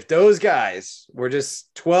 If those guys were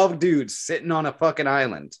just 12 dudes sitting on a fucking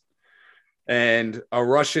island and a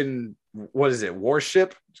Russian,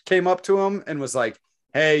 warship came up to them and was like,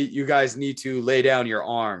 hey, you guys need to lay down your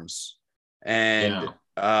arms and,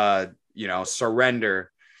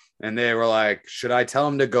 surrender. And they were like, should I tell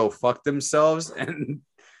them to go fuck themselves? And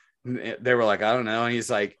they were like, I don't know. And he's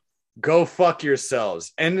like, go fuck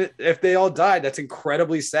yourselves. And if they all died, that's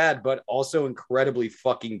incredibly sad, but also incredibly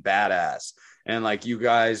fucking badass. And like, you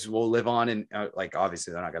guys will live on, and like,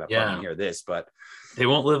 obviously they're not gonna fucking hear this, but they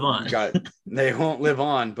won't live on. They won't live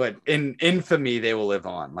on, but in infamy they will live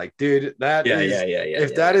on. Like, dude, that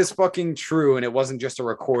is fucking true, and it wasn't just a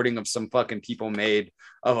recording of some fucking people made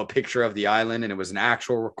of a picture of the island, and it was an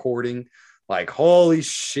actual recording. Like, holy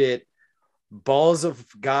shit, balls of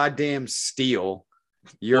goddamn steel.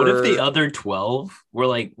 What if the other 12 were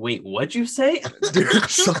like, wait, what'd you say? Dude,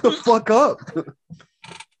 shut the fuck up.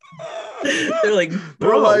 They're like,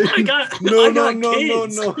 bro, like, I got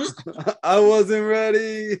kids. No. I wasn't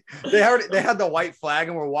ready. They had the white flag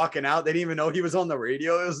and were walking out. They didn't even know he was on the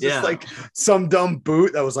radio. It was just like some dumb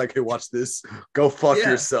boot that was like, hey, watch this. Go fuck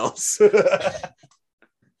yourselves.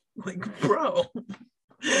 Like, bro.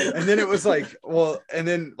 And then it was like, and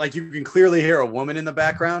then like you can clearly hear a woman in the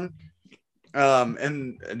background.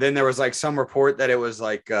 And then there was like some report that it was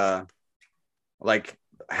like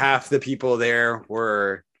half the people there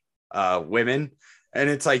were women, and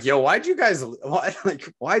it's like, yo, why'd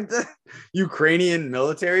the Ukrainian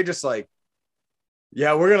military just like,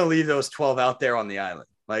 yeah, we're gonna leave those 12 out there on the island?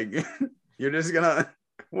 Like, you're just gonna,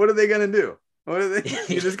 what are they gonna do?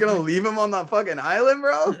 You're just gonna leave them on that fucking island,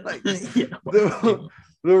 bro? Like,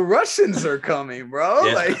 The Russians are coming, bro.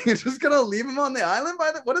 Yeah. Like, you're just gonna leave them on the island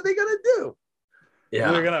what are they gonna do?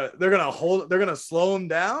 Yeah. They're gonna slow them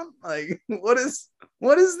down. Like, what is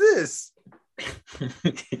this?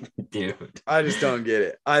 Dude. I just don't get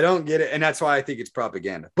it. I don't get it. And that's why I think it's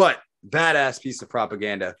propaganda. But badass piece of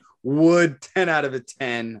propaganda. Would 10 out of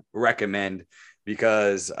 10 recommend,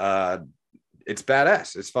 because it's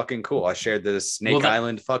badass. It's fucking cool. I shared the Snake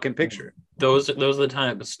Island fucking picture. Those are the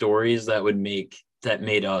type of stories that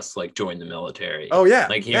made us like join the military. Oh yeah.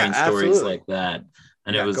 Like hearing stories absolutely. like that.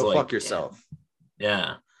 And Yeah, it was go like fuck yourself.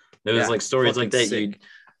 Yeah. There was like stories like that. Sick.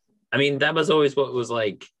 I mean, that was always what was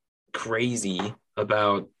like crazy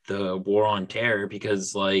about the war on terror,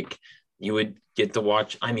 because like you would get to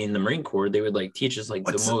watch, I mean, the Marine Corps, they would like teach us like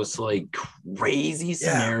the most like crazy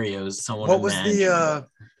scenarios someone imagined.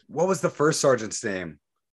 What was the first sergeant's name?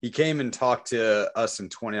 He came and talked to us in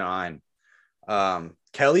 29.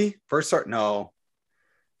 Kelly? First sergeant? No.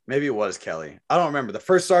 Maybe it was Kelly. I don't remember. The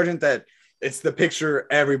first sergeant that it's the picture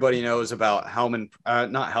everybody knows about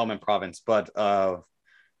not Helmand Province, but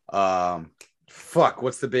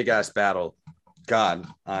what's the big ass battle? God,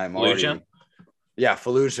 I'm Fallujah? already. Yeah,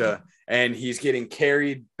 Fallujah. And he's getting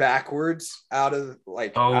carried backwards out of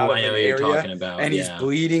I know what you're talking about. And he's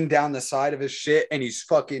bleeding down the side of his shit. And he's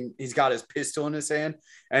got his pistol in his hand.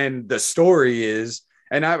 And the story is,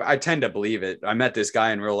 and I tend to believe it. I met this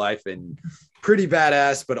guy in real life and pretty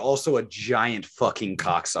badass, but also a giant fucking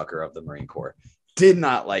cocksucker of the Marine Corps. Did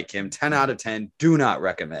not like him. 10 out of 10. Do not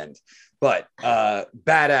recommend. But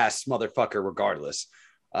badass motherfucker regardless.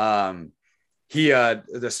 The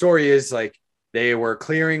story is like, they were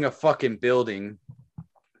clearing a fucking building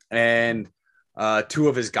and two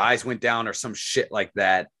of his guys went down or some shit like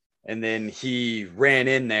that. And then he ran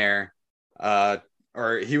in there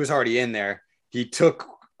or he was already in there. He took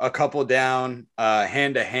a couple down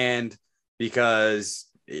hand to hand because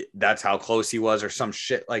that's how close he was or some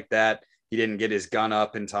shit like that. He didn't get his gun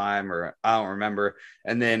up in time, or I don't remember.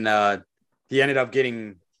 And then he ended up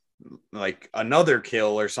getting like another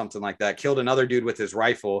kill or something like that, killed another dude with his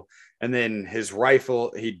rifle. And then his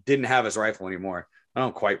rifle, he didn't have his rifle anymore. I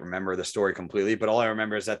don't quite remember the story completely, but all I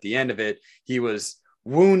remember is at the end of it, he was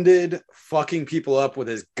wounded, fucking people up with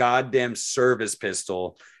his goddamn service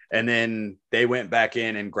pistol. And then they went back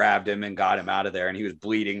in and grabbed him and got him out of there. And he was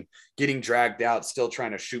bleeding, getting dragged out, still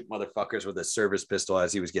trying to shoot motherfuckers with a service pistol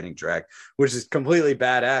as he was getting dragged, which is completely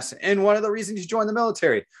badass. And one of the reasons he joined the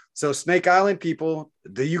military. So Snake Island people,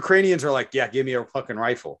 the Ukrainians are like, yeah, give me a fucking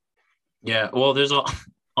rifle. Yeah. Well, there's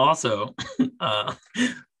also, I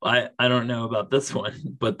don't know about this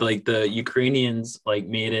one, but like the Ukrainians like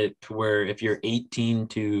made it to where if you're 18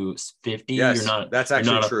 to 50, yes, that's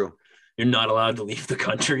actually true. You're not allowed to leave the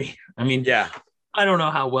country. I mean, yeah, I don't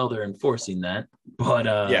know how well they're enforcing that, but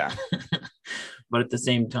yeah, but at the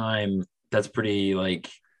same time, that's pretty like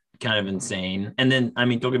kind of insane. And then, I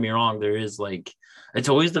mean, don't get me wrong, there is like, it's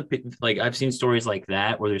always like I've seen stories like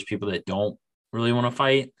that where there's people that don't really want to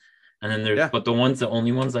fight. And then there's, but the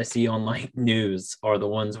only ones I see on like news are the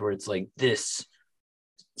ones where it's like this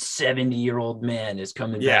 70-year-old man is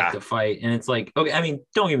coming back to fight. And it's like, okay, I mean,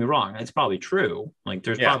 don't get me wrong. It's probably true. Like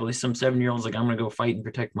there's probably some 7-year-olds like, I'm going to go fight and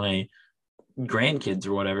protect my grandkids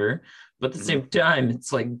or whatever. But at the same time,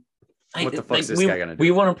 it's like, what the fuck is this guy going to do? We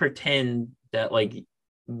want to pretend that like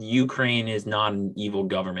Ukraine is not an evil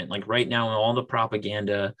government. Like right now, in all the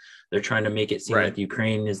propaganda, they're trying to make it seem like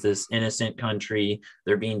Ukraine is this innocent country.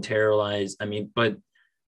 They're being terrorized. I mean,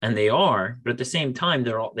 and they are, but at the same time,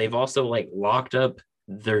 they've also like locked up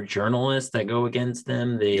their journalists that go against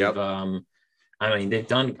them. They've, I mean, they've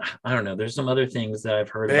done, I don't know. There's some other things that I've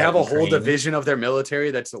heard. They have a whole division of their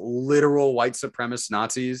military that's literal white supremacist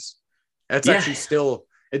Nazis. That's actually still.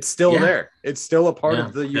 It's still there. It's still a part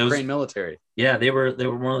of the Ukraine military. Yeah, they were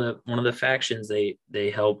one of the factions they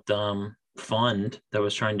helped fund that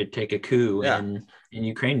was trying to take a coup in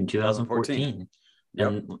Ukraine in 2014.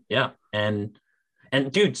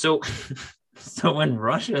 And dude, so when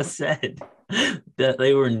Russia said that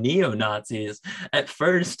they were neo-Nazis, at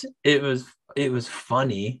first it was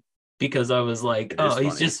funny because I was like,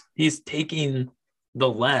 he's taking the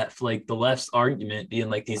left, like the left's argument being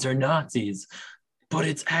like these are Nazis. But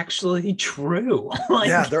it's actually true. Like,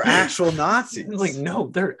 yeah, they're actual Nazis. Like, no,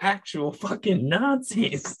 they're actual fucking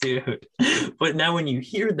Nazis, dude. But now when you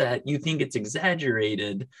hear that, you think it's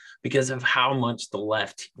exaggerated because of how much the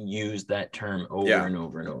left used that term over and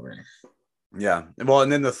over and over. Yeah. Well,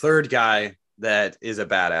 and then the third guy that is a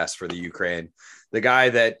badass for the Ukraine, the guy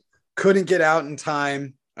that couldn't get out in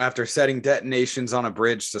time after setting detonations on a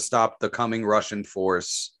bridge to stop the coming Russian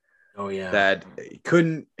force. Oh yeah. That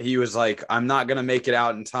he was like, I'm not going to make it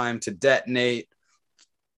out in time to detonate.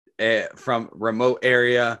 from remote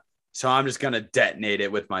area. So I'm just going to detonate it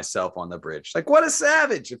with myself on the bridge. Like, what a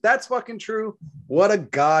savage. If that's fucking true, what a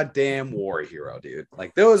goddamn war hero, dude.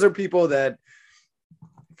 Like, those are people that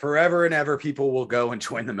forever and ever people will go and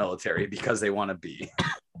join the military because they want to be.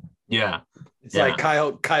 Yeah. It's like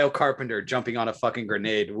Kyle Carpenter jumping on a fucking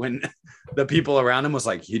grenade when the people around him was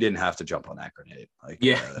like, he didn't have to jump on that grenade. Like,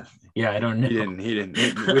 I don't know. He didn't.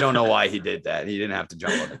 We don't know why he did that. He didn't have to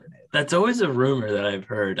jump on the grenade. That's always a rumor that I've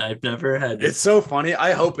heard. I've never had. It's so funny.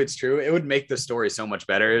 I hope it's true. It would make the story so much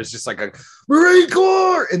better. It's just like a Marine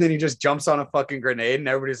Corps, and then he just jumps on a fucking grenade, and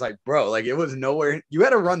everybody's like, "Bro, like it was nowhere. You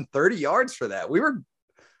had to run 30 yards for that. We were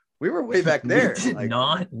way back there. We did like,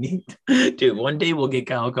 not need, dude. One day we'll get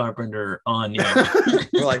Kyle Carpenter on.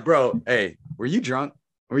 We're like, bro, hey, were you drunk?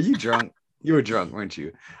 You were drunk, weren't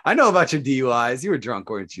you? I know about your DUIs. You were drunk,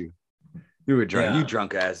 weren't you? You were drunk. Yeah. You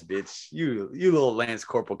drunk ass bitch. You little Lance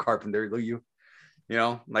Corporal Carpenter. You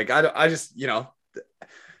know, like I just, you know,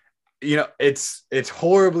 it's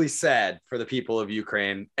horribly sad for the people of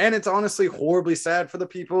Ukraine, and it's honestly horribly sad for the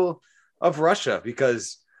people of Russia,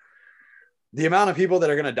 because the amount of people that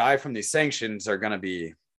are going to die from these sanctions are going to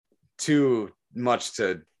be too much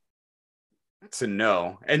to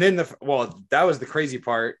know. And then that was the crazy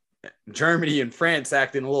part. Germany and France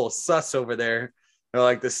acting a little sus over there. They're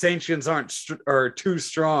like, the sanctions are too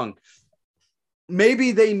strong.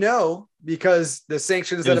 Maybe they know, because the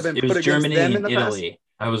sanctions that have been put against Germany them in the Italy. past.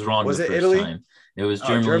 I was wrong. Was the it first Italy? Time. It was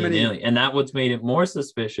Germany and Italy, and that what's made it more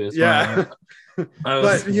suspicious. Yeah,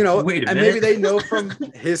 but you know, wait a minute. Maybe they know from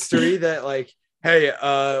history that, like, hey,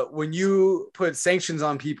 when you put sanctions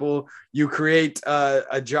on people, you create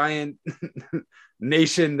a giant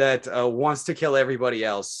nation that wants to kill everybody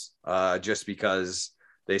else just because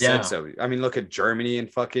they said so. I mean, look at Germany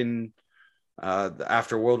and fucking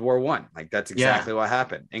after World War I. Like, that's exactly what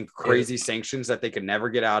happened. And crazy sanctions that they could never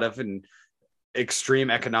get out of, and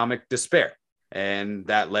extreme economic despair. And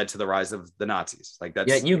that led to the rise of the Nazis. Like,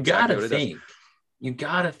 that's you gotta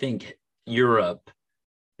think Europe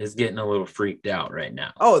is getting a little freaked out right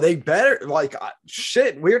now. Oh, they better, like,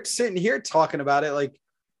 shit. We're sitting here talking about it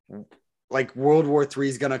like World War III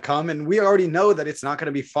is gonna come, and we already know that it's not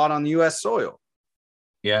gonna be fought on U.S. soil.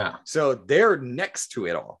 Yeah. So they're next to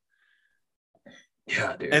it all.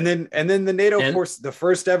 Yeah, dude. And then the NATO force, the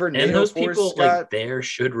first ever NATO those force, people like there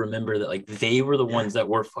should remember that, like, they were the ones that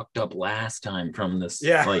were fucked up last time from this.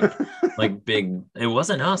 Like big. It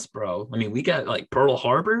wasn't us, bro. I mean, we got like Pearl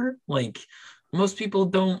Harbor. Like, most people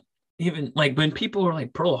don't even, like, when people were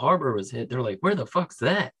like Pearl Harbor was hit, they're like, where the fuck's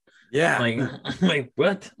that? Yeah. Like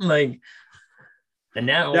what? Like, and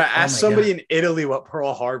now ask somebody in Italy what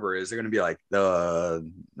Pearl Harbor is. They're gonna be like,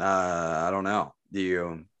 I don't know. Do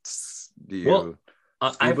you scuba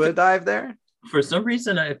dive there? For some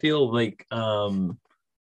reason, I feel like other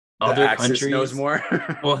countries knows more.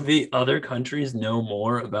 Well, the other countries know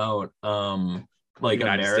more about like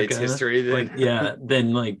United America States history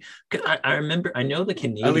than like I remember. I know the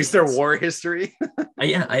Canadians, at least their war history.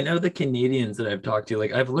 I know the Canadians that I've talked to.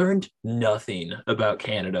 Like, I've learned nothing about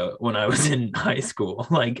Canada when I was in high school.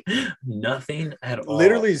 Like, nothing at all.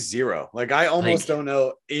 Literally zero. Like, I almost don't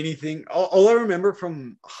know anything. All I remember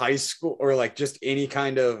from high school, or like just any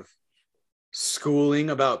kind of schooling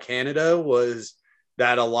about Canada, was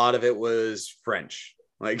that a lot of it was French.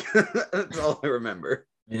 Like, that's all I remember.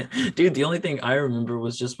 Yeah, dude, the only thing I remember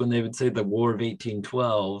was just when they would say the War of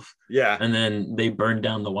 1812. Yeah. And then they burned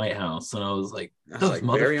down the White House. And I was like, those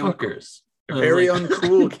motherfuckers. Very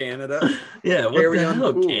uncool, Canada. Yeah, what the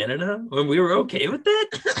hell, Canada? When we were okay with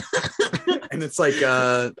that? And it's like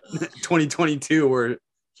 2022, where, can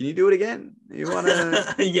you do it again? You want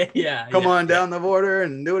to come on down the border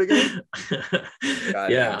and do it again?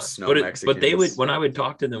 But they would, when I would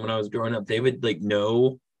talk to them when I was growing up, they would like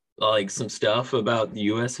know like some stuff about the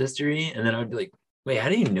U.S. history, and then I'd be like, wait, how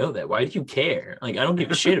do you know that? Why do you care? Like, I don't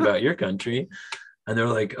give a shit about your country. And they're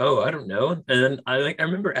like, oh, I don't know. And then I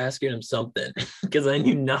remember asking them something because I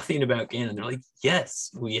knew nothing about Canada. They're like,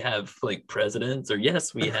 yes, we have like presidents, or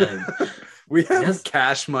yes, we have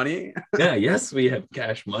cash money. Yes, we have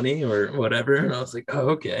cash money or whatever. And I was like, oh,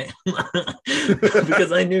 okay.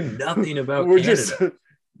 Because I knew nothing about Canada.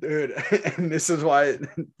 Dude, and this is why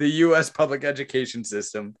the U.S. public education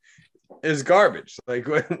system is garbage. Like,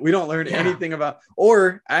 we don't learn anything about,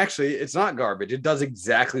 or actually, it's not garbage. It does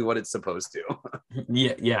exactly what it's supposed to.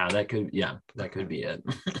 That could be it,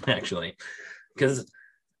 actually. Because,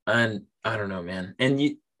 and I don't know, man. And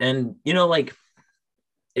you know, like,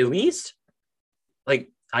 at least, like,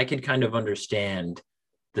 I could kind of understand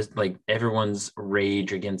this, like, everyone's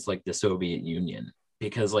rage against like the Soviet Union.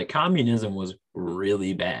 Because like communism was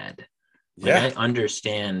really bad. Like, I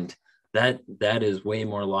understand that is way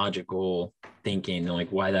more logical thinking and like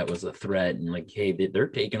why that was a threat, and like, hey, they're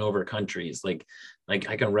taking over countries. Like I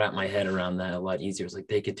can wrap my head around that a lot easier. It's like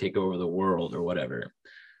they could take over the world or whatever.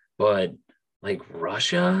 But like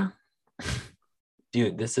Russia,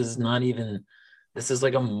 dude, this is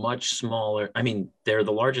like a much smaller, I mean, they're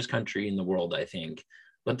the largest country in the world, I think,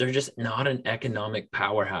 but they're just not an economic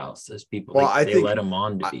powerhouse as people they let them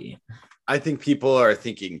on to be. I think people are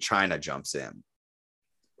thinking China jumps in.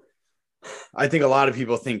 I think a lot of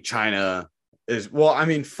people think China is, well, I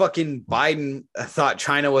mean, fucking Biden thought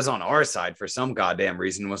China was on our side for some goddamn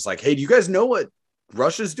reason, was like, hey, do you guys know what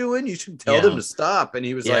Russia's doing? You should tell them to stop. And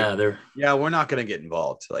he was we're not going to get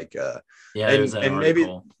involved. Like, and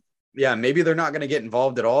maybe they're not going to get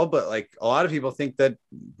involved at all. But like a lot of people think that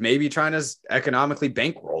maybe China's economically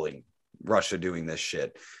bankrolling Russia doing this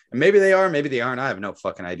shit. And maybe they are, maybe they aren't. I have no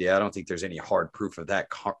fucking idea. I don't think there's any hard proof of that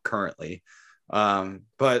currently.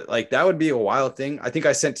 But like that would be a wild thing. I think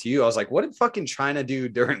I sent to you, I was like, what did fucking China do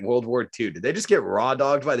during World War II? Did they just get raw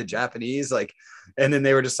dogged by the Japanese? Like, and then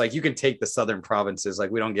they were just like, you can take the southern provinces,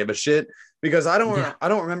 like we don't give a shit. Because I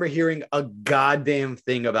don't remember hearing a goddamn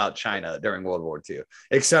thing about China during World War II,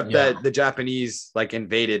 except that the Japanese like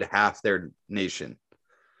invaded half their nation.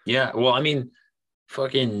 Yeah, well, I mean,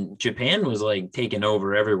 fucking Japan was like taking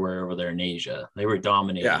over everywhere over there in Asia. They were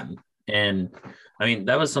dominating. Yeah. And I mean,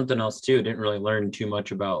 that was something else too. I didn't really learn too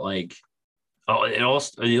much about like,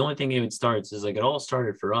 the only thing it starts is like, it all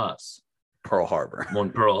started for us. Pearl Harbor.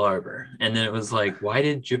 Pearl Harbor. And then it was like, why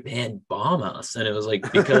did Japan bomb us? And it was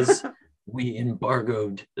like, because we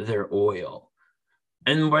embargoed their oil.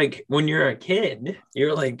 And like, when you're a kid,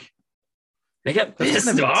 you're like, they got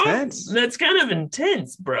pissed off. That's kind of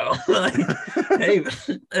intense, bro. Like, hey,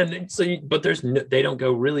 and so, but they don't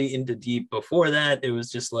go really into deep before that. It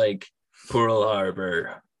was just like Pearl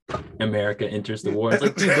Harbor, America enters the war. It's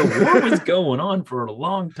like, dude, the war was going on for a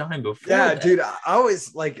long time before. Yeah, dude. I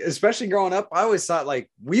always like, especially growing up, I always thought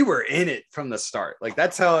like we were in it from the start. Like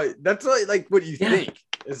that's like what you think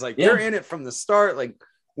is like you're in it from the start. Like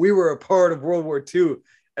we were a part of World War II.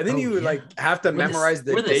 And then you would like have to memorize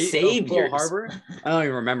the date of Pearl Harbor. I don't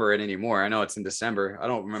even remember it anymore. I know it's in December. I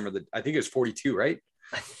don't remember I think it was 42, right?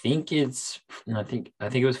 I think it was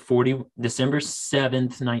December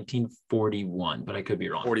 7th, 1941, but I could be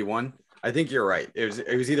wrong. 41. I think you're right. It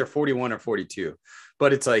was either 41 or 42.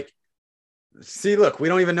 But it's like, see, look, we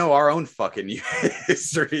don't even know our own fucking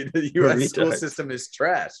history. The US school system is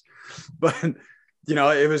trash. But you know,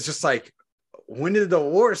 it was just like, when did the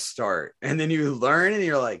war start? And then you learn and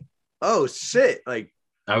you're like, oh shit. Like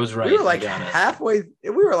I was right. We were like halfway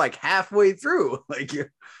through. Like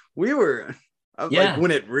we were like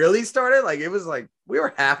when it really started, like it was like we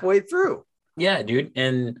were halfway through. Yeah, dude.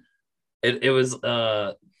 And it was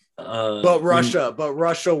but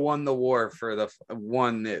Russia won the war for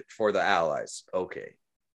the Allies. Okay.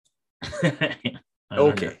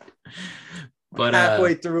 Okay. But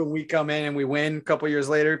halfway through we come in and we win a couple years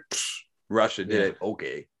later. Russia did it.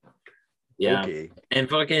 Okay. Yeah. Okay. And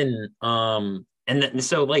fucking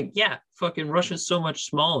so like fucking Russia's so much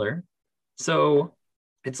smaller. So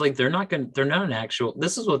it's like they're not an actual,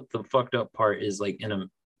 this is what the fucked up part is, like in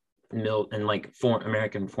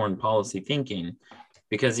American foreign policy thinking,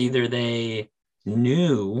 because either they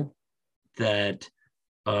knew that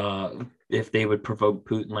if they would provoke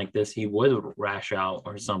Putin like this, he would rash out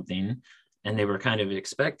or something, and they were kind of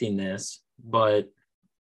expecting this, but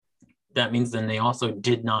that means then they also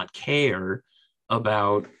did not care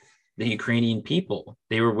about the Ukrainian people.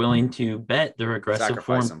 They were willing to bet their aggressive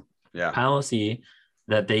foreign policy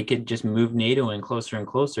that they could just move NATO in closer and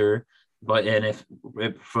closer. And if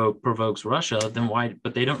it provokes Russia, then why?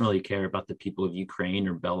 But they don't really care about the people of Ukraine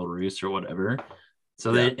or Belarus or whatever.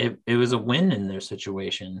 So it was a win in their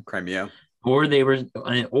situation. Crimea. Or they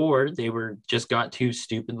were just got too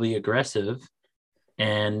stupidly aggressive.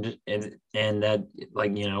 And that,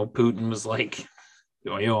 like, you know, Putin was like,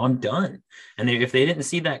 yo, I'm done. And if they didn't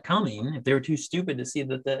see that coming, if they were too stupid to see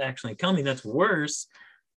that actually coming, that's worse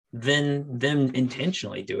than them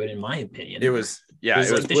intentionally do it, in my opinion. It was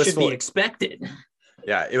like, this should be expected.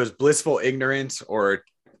 Yeah, it was blissful ignorance or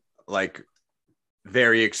like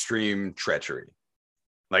very extreme treachery,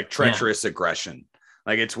 like treacherous aggression.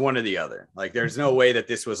 Like it's one or the other. Like there's no way that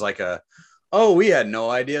this was like we had no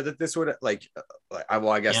idea that this would I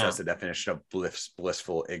guess that's the definition of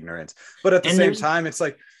blissful ignorance. But at the same time, it's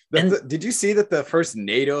like, did you see that the first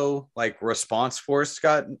NATO like response force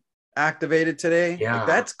got activated today? Yeah, like,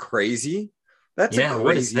 that's crazy. That's a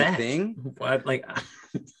crazy thing. What, like,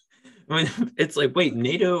 I mean, it's like, wait,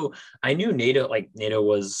 NATO. I knew NATO. Like NATO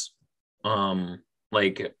was,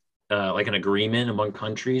 like like an agreement among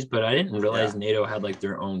countries, but I didn't realize NATO had like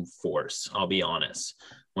their own force. I'll be honest.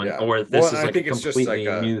 Or this is like a completely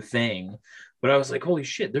new thing. But I was like, holy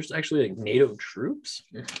shit, there's actually like NATO troops.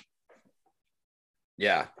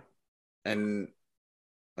 Yeah. And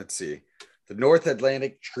let's see. The North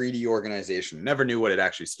Atlantic Treaty Organization. Never knew what it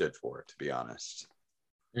actually stood for, to be honest.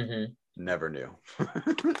 Mm-hmm. Never knew.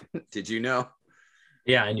 Did you know?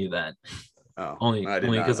 Yeah, I knew that. Oh, only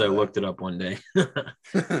because I looked it up one day.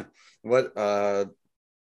 What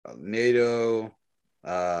NATO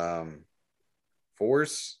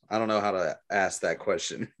force? I don't know how to ask that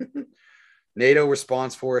question. NATO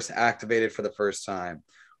response force activated for the first time.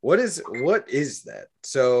 What is that?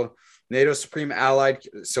 So NATO Supreme Allied.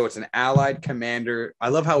 So it's an allied commander. I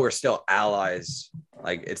love how we're still allies.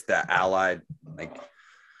 Like it's the allied, like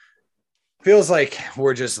feels like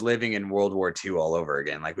we're just living in World War II all over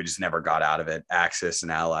again. Like we just never got out of it. Axis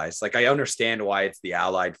and allies. Like I understand why it's the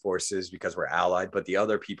allied forces because we're allied, but the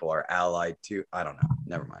other people are allied too. I don't know.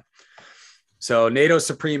 Never mind. So NATO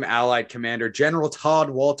Supreme Allied Commander General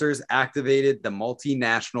Todd Walters activated the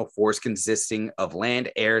multinational force consisting of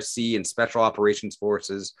land, air, sea, and special operations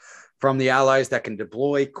forces from the allies that can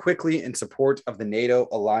deploy quickly in support of the NATO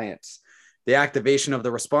alliance. The activation of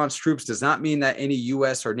the response troops does not mean that any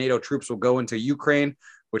U.S. or NATO troops will go into Ukraine,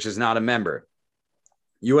 which is not a member.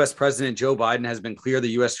 U.S. President Joe Biden has been clear the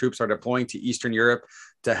U.S. troops are deploying to Eastern Europe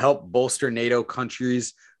to help bolster NATO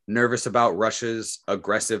countries nervous about Russia's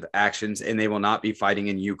aggressive actions, and they will not be fighting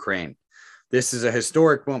in Ukraine. This is a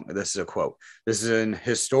historic moment. This is a quote. This is an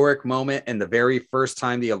historic moment and the very first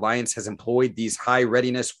time the alliance has employed these high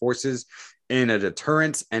readiness forces in a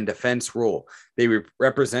deterrence and defense role. They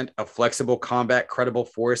represent a flexible combat credible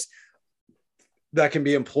force that can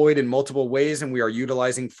be employed in multiple ways, and we are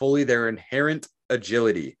utilizing fully their inherent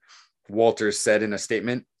agility, Walters said in a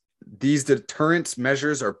statement. These deterrence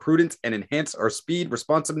measures are prudent and enhance our speed,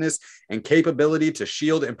 responsiveness, and capability to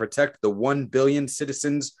shield and protect the 1 billion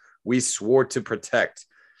citizens we swore to protect.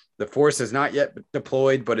 The force has not yet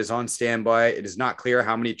deployed, but is on standby. It is not clear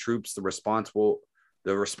how many troops the response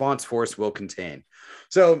force will contain.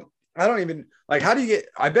 So I don't even like, how do you get,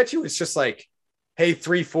 I bet you it's just like, hey,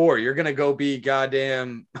 3-4, you're going to go be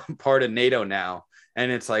goddamn part of NATO now. And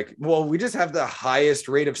it's like, well, we just have the highest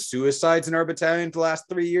rate of suicides in our battalion for the last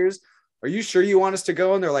 3 years. Are you sure you want us to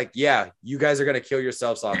go? And they're like, yeah, you guys are going to kill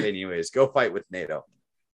yourselves off anyways. Go fight with NATO.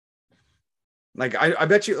 Like, I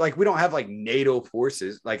bet you, like, we don't have like NATO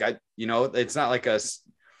forces. Like, it's not like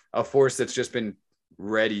a force that's just been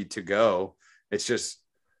ready to go. It's just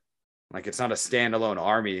like, it's not a standalone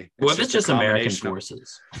army. Well, it's just American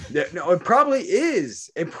forces. No, it probably is.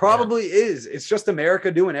 It probably is. It's just America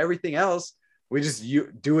doing everything else. We just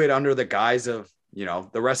do it under the guise of,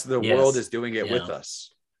 the rest of the world is doing it with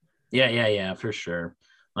us. Yeah, for sure.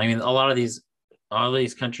 I mean, all of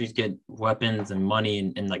these countries get weapons and money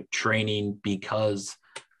and like training because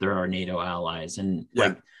there are NATO allies. And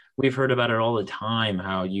like we've heard about it all the time,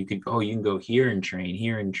 how you can go here and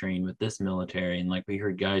train with this military. And like we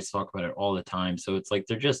heard guys talk about it all the time. So it's like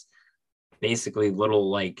they're just basically little,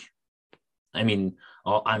 like, I mean,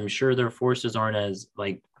 I'm sure their forces aren't as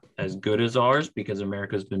good as ours because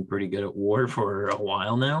America's been pretty good at war for a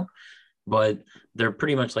while now, but they're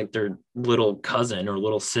pretty much like their little cousin or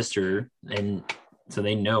little sister, and so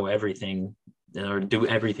they know everything or do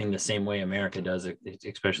everything the same way America does,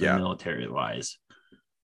 especially military wise.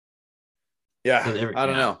 I don't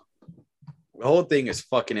know. The whole thing is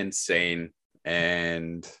fucking insane,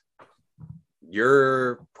 and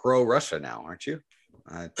you're pro Russia now, aren't you?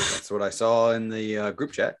 That's what I saw in the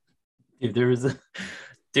group chat.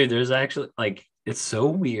 There's actually, like, it's so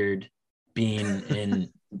weird being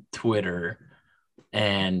in Twitter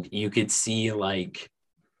and you could see like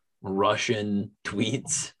Russian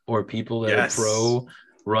tweets or people that are pro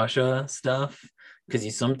Russia stuff,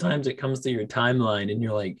 because sometimes it comes to your timeline and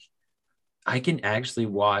you're like, I can actually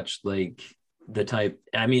watch like the type,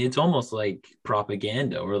 I mean, it's almost like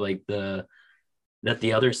propaganda or like that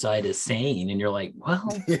the other side is saying, and you're like,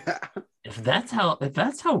 well, if that's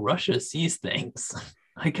how Russia sees things,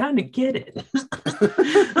 I kind of get it.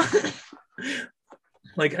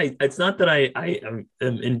 Like, it's not that I am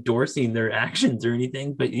endorsing their actions or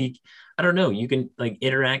anything, but I don't know, you can like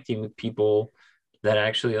interacting with people that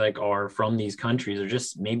actually like are from these countries, or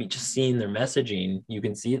just maybe just seeing their messaging, you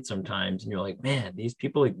can see it sometimes and you're like, man, these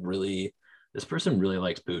people like really, this person really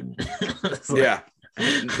likes Putin.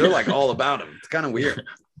 They're like all about him. It's kind of weird.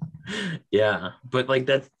 But like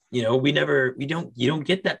that's, you don't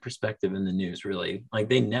get that perspective in the news, really. Like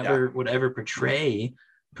they never would ever portray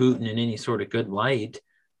Putin in any sort of good light.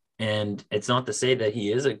 And it's not to say that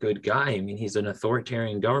he is a good guy. I mean, he's an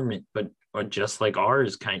authoritarian government, but just like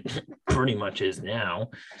ours kind of pretty much is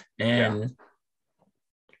now. And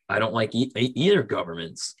I don't like either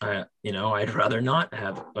governments. I'd rather not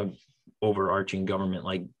have a overarching government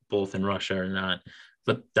like both in Russia or not.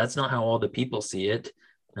 But that's not how all the people see it.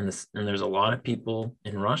 And there's a lot of people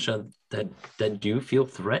in Russia that do feel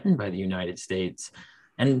threatened by the United States.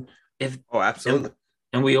 And absolutely.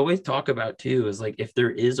 And we always talk about too, is like, if there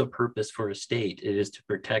is a purpose for a state, it is to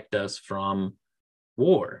protect us from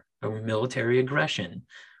war or military aggression.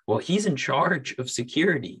 Well, he's in charge of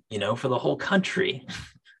security, for the whole country.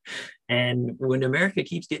 And when America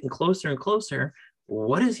keeps getting closer and closer,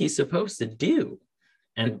 what is he supposed to do?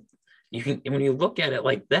 And when you look at it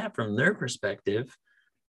like that from their perspective,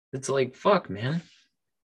 it's like, fuck, man.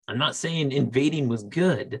 I'm not saying invading was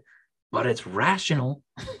good, but it's rational.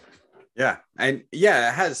 Yeah. And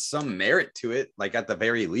it has some merit to it, like at the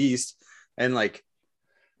very least. And like,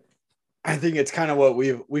 I think it's kind of what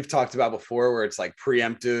we've talked about before, where it's like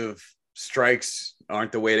preemptive strikes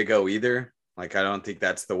aren't the way to go either. Like, I don't think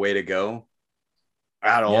that's the way to go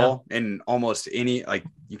at all. In almost any, like,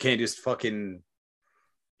 you can't just fucking,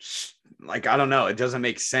 like, I don't know. It doesn't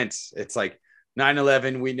make sense. It's like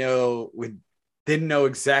 9/11. We didn't know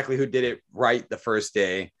exactly who did it right the first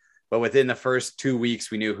day, but within the first 2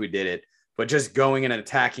 weeks, we knew who did it. But just going and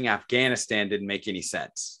attacking Afghanistan didn't make any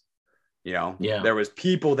sense. There was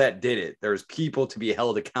people that did it. There was people to be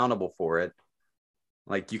held accountable for it.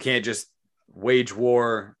 Like, you can't just wage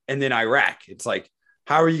war. And then Iraq, it's like,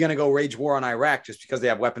 how are you going to go wage war on Iraq just because they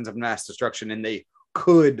have weapons of mass destruction and they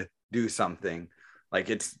could do something? Like,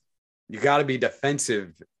 you got to be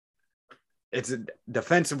defensive.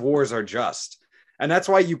 Defensive wars are just. And that's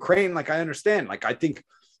why Ukraine, like, I understand. Like, I think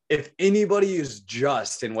if anybody is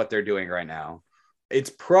just in what they're doing right now, it's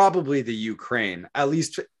probably the Ukraine, at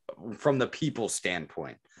least from the people's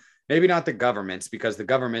standpoint. Maybe not the governments, because the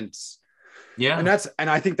governments, and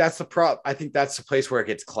I think that's the problem. I think that's the place where it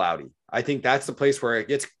gets cloudy. I think that's the place where it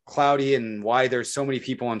gets cloudy, and why there's so many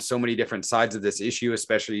people on so many different sides of this issue,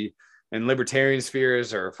 especially in libertarian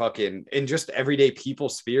spheres or fucking in just everyday people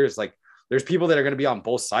spheres. Like, there's people that are going to be on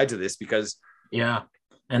both sides of this, because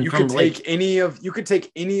and you could take any of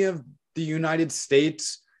the United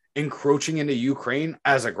States encroaching into Ukraine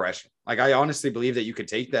as aggression. Like, I honestly believe that you could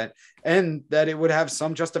take that, and that it would have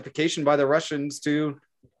some justification by the Russians to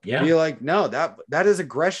be like, no, that is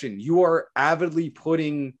aggression. You are avidly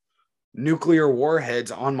putting nuclear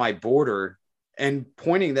warheads on my border and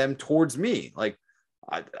pointing them towards me. Like,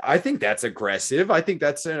 I think that's aggressive. I think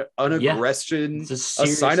that's an aggression, a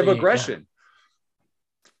sign of aggression.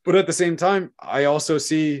 But at the same time, I also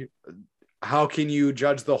see, how can you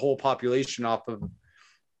judge the whole population off of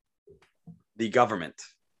the government?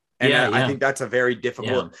 And I think that's a very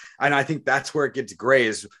difficult, and I think that's where it gets gray,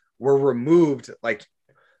 is we're removed. Like,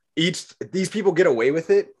 these people get away with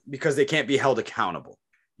it because they can't be held accountable.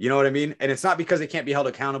 You know what I mean? And it's not because they can't be held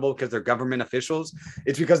accountable because they're government officials.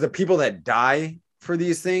 It's because the people that die for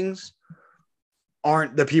these things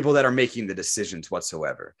aren't the people that are making the decisions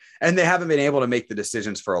whatsoever. And they haven't been able to make the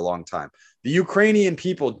decisions for a long time. The Ukrainian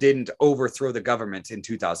people didn't overthrow the government in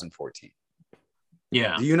 2014.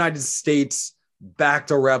 Yeah. The United States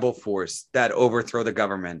backed a rebel force that overthrew the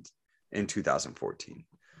government in 2014.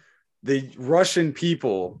 The Russian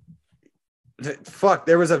people,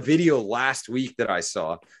 there was a video last week that I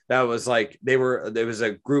saw that was like, there was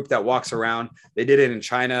a group that walks around. They did it in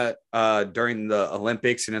China during the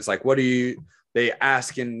Olympics. And it's like, they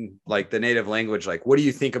ask in like the native language, like, what do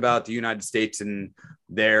you think about the United States and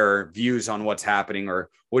their views on what's happening? Or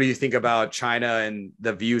what do you think about China and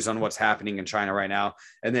the views on what's happening in China right now?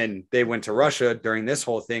 And then they went to Russia during this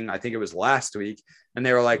whole thing. I think it was last week. And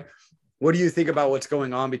they were like, what do you think about what's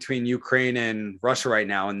going on between Ukraine and Russia right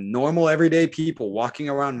now? And normal everyday people walking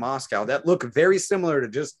around Moscow that look very similar to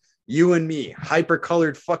just you and me, hyper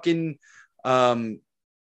colored fucking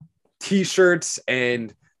t-shirts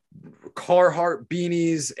and Carhartt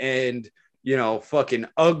beanies and, fucking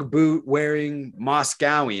Ugg boot wearing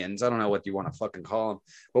Moscowians. I don't know what you want to fucking call them,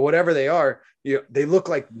 but whatever they are, they look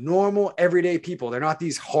like normal everyday people. They're not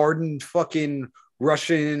these hardened fucking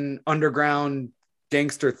Russian underground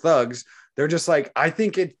gangster thugs. They're just like, I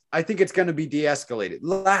think it's going to be de-escalated.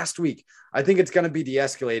 Last week, I think it's going to be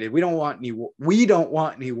de-escalated. We don't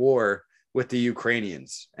want any war with the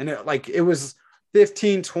Ukrainians. And it was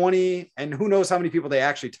 15, 20, and who knows how many people they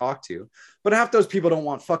actually talk to. But half those people don't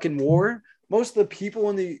want fucking war. Most of the people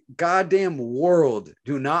in the goddamn world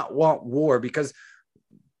do not want war, because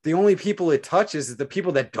the only people it touches is the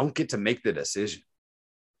people that don't get to make the decision.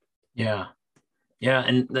 Yeah. Yeah,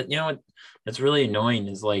 and you know what? That's really annoying.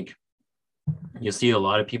 Is like you'll see a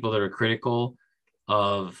lot of people that are critical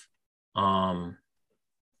of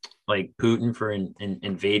like Putin for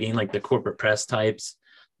invading, like the corporate press types,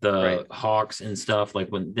 the hawks and stuff. Like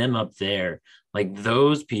when them up there, like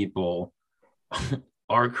those people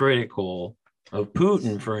are critical of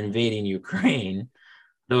Putin for invading Ukraine.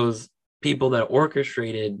 Those people that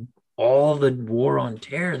orchestrated all the war on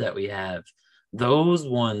terror that we have, those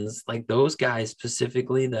ones, like those guys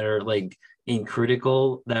specifically that are like in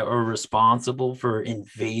critical, that are responsible for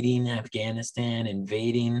invading Afghanistan,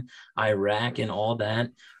 invading Iraq and all that,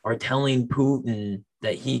 are telling Putin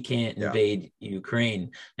that he can't invade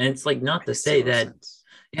Ukraine. And it's like, not to say that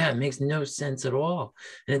it makes no sense at all.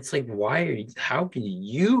 And it's like, how can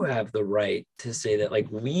you have the right to say that? Like,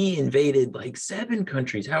 we invaded like 7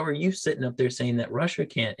 countries. How are you sitting up there saying that Russia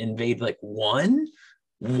can't invade like one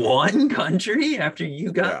country after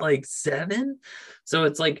you got like 7? So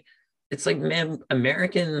it's like, man,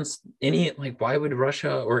 Americans, why would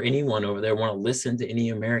Russia or anyone over there want to listen to any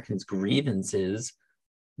Americans' grievances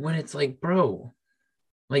when it's like, bro,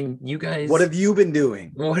 like, you guys, what have you been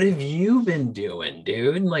doing? What have you been doing,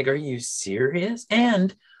 dude? Like, are you serious?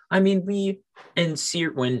 And I mean, when in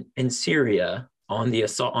Syria, on the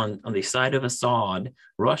side of Assad,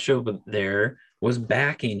 Russia there was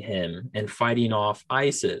backing him and fighting off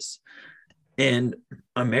ISIS. And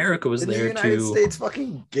America was there too. The United States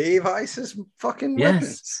fucking gave ISIS fucking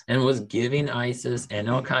weapons. And was giving ISIS and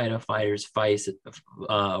Al-Qaeda fighters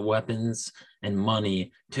weapons and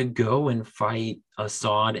money to go and fight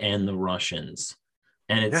Assad and the Russians.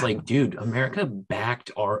 And it's like, dude, America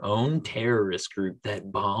backed our own terrorist group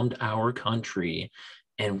that bombed our country,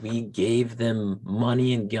 and we gave them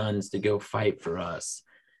money and guns to go fight for us.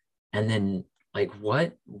 And then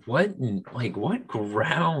what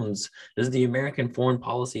grounds does the American foreign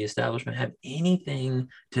policy establishment have anything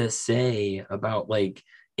to say about like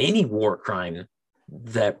any war crime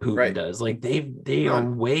that Putin does? Like, they are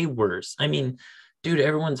way worse. I mean, dude,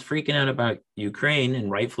 everyone's freaking out about Ukraine, and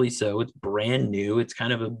rightfully so. It's brand new. It's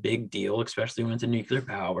kind of a big deal, especially when it's a nuclear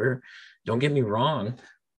power. Don't get me wrong.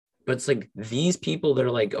 But it's like these people that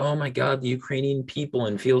are like, oh my God, the Ukrainian people,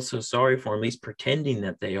 and feel so sorry for them, at least pretending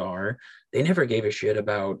that they are. They never gave a shit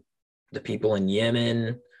about the people in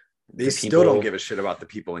Yemen. They still don't give a shit about the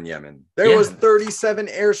people in Yemen. There was 37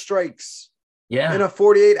 airstrikes in a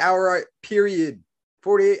 48-hour period.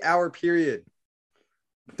 48-hour period.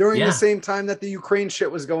 During the same time that the Ukraine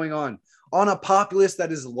shit was going on a populace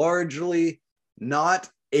that is largely not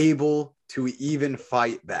able to even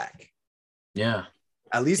fight back. Yeah.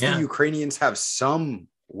 At least the Ukrainians have some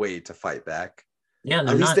way to fight back. Yeah.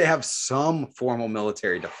 At least they have some formal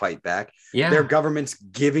military to fight back. Yeah. Their government's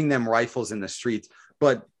giving them rifles in the streets.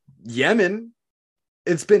 But Yemen,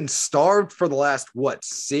 it's been starved for the last,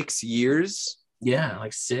 6 years? Yeah,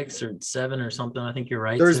 like 6 or 7 or something. I think you're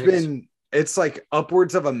right. There's been, it's like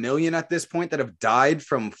upwards of 1 million at this point that have died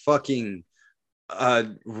from fucking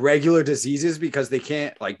regular diseases, because they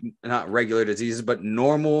can't, like, not regular diseases, but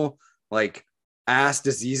normal, like, ass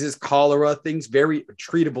diseases, cholera, things, very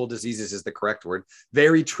treatable diseases is the correct word,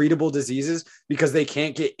 very treatable diseases, because they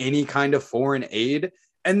can't get any kind of foreign aid.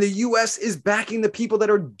 And the US is backing the people that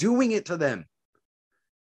are doing it to them.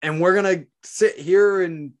 And we're going to sit here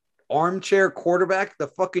and armchair quarterback the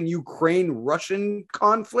fucking Ukraine-Russian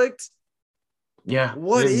conflict? Yeah.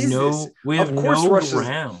 What is this? We have no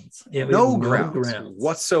grounds. Yeah, no grounds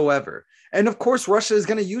whatsoever. And of course, Russia is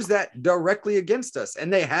going to use that directly against us.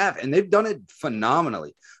 And they have. And they've done it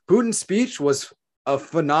phenomenally. Putin's speech was a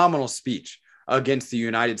phenomenal speech against the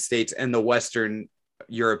United States and the Western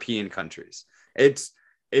European countries. It's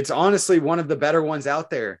honestly one of the better ones out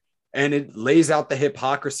there. And it lays out the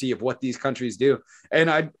hypocrisy of what these countries do. And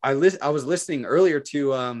I was listening earlier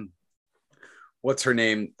to what's her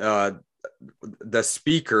name? The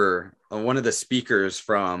speaker, one of the speakers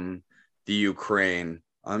from the Ukraine.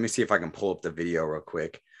 Let me see if I can pull up the video real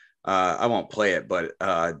quick. I won't play it, but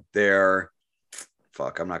I'm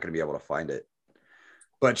not going to be able to find it.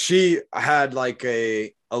 But she had like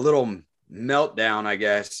a little meltdown, I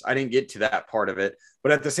guess. I didn't get to that part of it.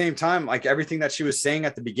 But at the same time, like everything that she was saying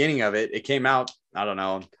at the beginning of it, it came out, I don't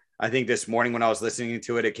know. I think this morning when I was listening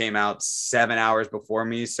to it, it came out 7 hours before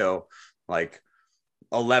me. So like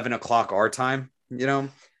 11 o'clock our time, you know,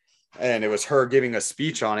 and it was her giving a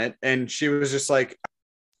speech on it. And she was just like,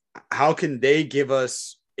 how can they give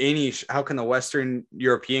us how can the Western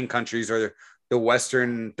European countries or the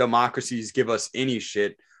Western democracies give us any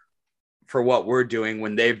shit for what we're doing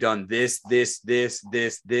when they've done this,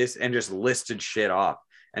 and just listed shit off.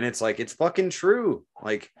 And it's like, it's fucking true.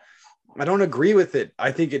 Like, I don't agree with it.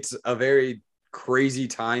 I think it's a very crazy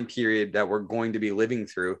time period that we're going to be living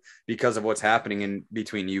through because of what's happening in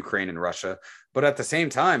between Ukraine and Russia. But at the same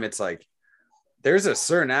time, it's like, there's a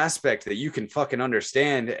certain aspect that you can fucking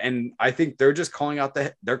understand. And I think they're just calling out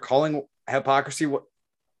they're calling hypocrisy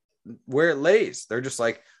where it lays. They're just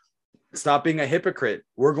like, stop being a hypocrite.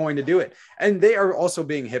 We're going to do it. And they are also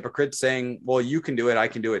being hypocrites, saying, well, you can do it, I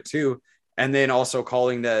can do it too. And then also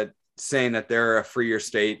saying that they're a freer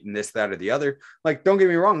state and this, that, or the other. Like, don't get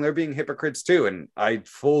me wrong, they're being hypocrites too. And I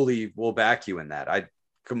fully will back you in that. I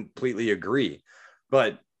completely agree.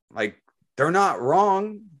 But like, they're not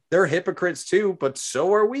wrong. They're hypocrites too, but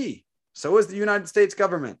so are we. So is the United States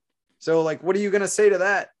government. So like, what are you going to say to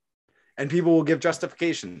that? And people will give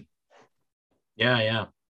justification. Yeah,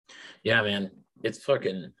 man. It's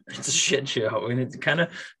a shit show. And it kind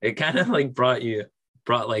of like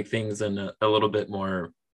brought like things in a little bit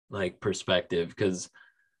more like perspective, because,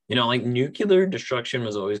 you know, like nuclear destruction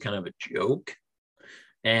was always kind of a joke.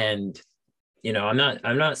 And, you know, I'm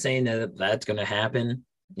not saying that that's going to happen,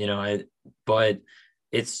 you know, but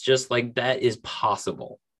it's just like, that is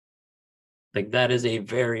possible. Like, that is a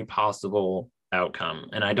very possible outcome.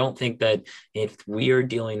 And I don't think that if we are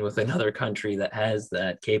dealing with another country that has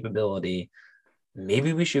that capability,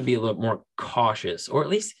 maybe we should be a little more cautious, or at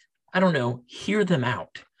least, I don't know, hear them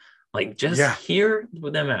out. Like, just hear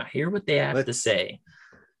them out, hear what they have to say.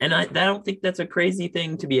 And I don't think that's a crazy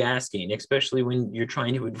thing to be asking, especially when you're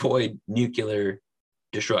trying to avoid nuclear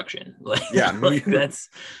destruction. Like, like that's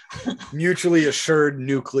mutually assured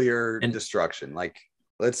nuclear destruction. Like,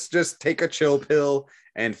 let's just take a chill pill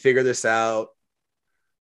and figure this out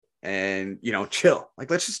and, you know, chill. Like,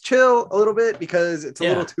 let's just chill a little bit, because it's a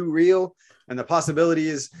little too real. And the possibility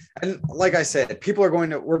is, and like I said,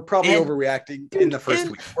 we're probably overreacting in the first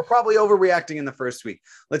week. We're probably overreacting in the first week.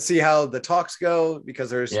 Let's see how the talks go, because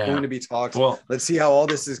there's going to be talks. Well, let's see how all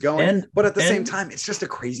this is going. But at the same time, it's just a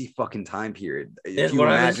crazy fucking time period. If you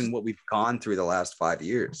imagine what we've gone through the last 5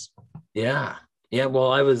 years. Yeah.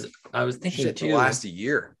 Well, I was thinking too. The last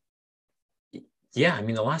year. Yeah, I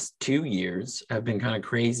mean, the last 2 years have been kind of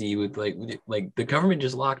crazy with like the government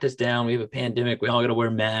just locked us down. We have a pandemic. We all got to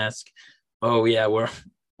wear masks. Oh yeah, we're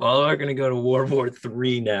going to go to World War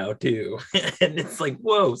III now too. And it's like,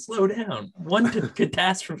 whoa, slow down. One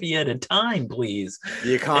catastrophe at a time, please.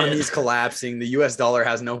 The economy is collapsing. The US dollar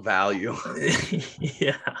has no value.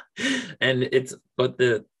 Yeah. And but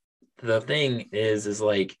the thing is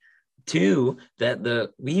like, two, that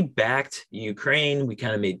we backed Ukraine. We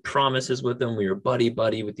kind of made promises with them. We were buddy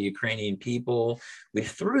with the Ukrainian people. We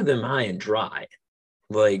threw them high and dry.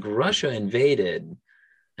 Like, Russia invaded.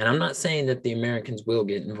 And I'm not saying that the Americans will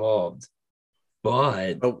get involved,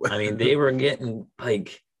 but I mean, they were getting,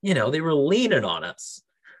 like, you know, they were leaning on us.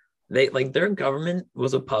 Their government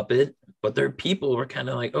was a puppet, but their people were kind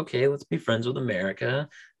of like, okay, let's be friends with America.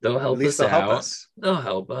 They'll help us out. They'll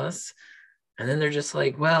help us. And then they're just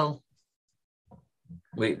like, well,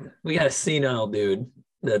 we got a senile dude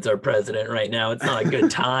that's our president right now. It's not a good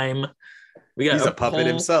time. He's a puppet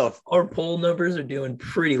himself. Our poll numbers are doing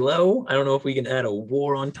pretty low. I don't know if we can add a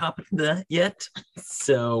war on top of that yet.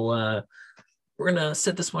 So we're gonna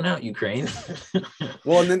sit this one out, Ukraine.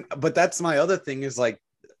 Well, but that's my other thing, is like,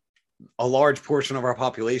 a large portion of our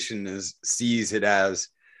population sees it as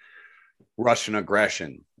Russian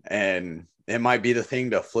aggression, and it might be the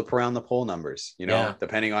thing to flip around the poll numbers, you know,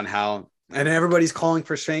 depending on how. And everybody's calling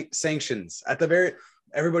for sanctions.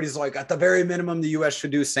 Everybody's like, at the very minimum, the U.S.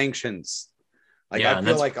 should do sanctions. Like, I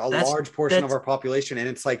feel like a large portion of our population, and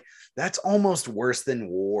it's like, that's almost worse than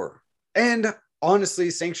war. And honestly,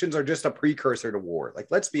 sanctions are just a precursor to war. Like,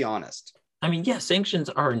 let's be honest. I mean, yeah, sanctions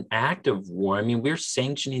are an act of war. I mean, we're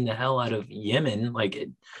sanctioning the hell out of Yemen, like,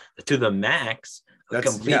 to the max.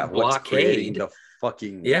 That's complete blockade. The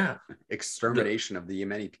fucking extermination of the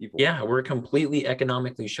Yemeni people. Yeah, we're completely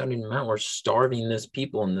economically shutting them out. We're starving this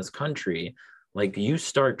people in this country. Like, you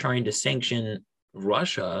start trying to sanction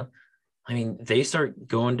Russia, I mean, they start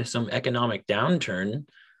going to some economic downturn.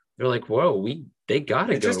 They're like, whoa, they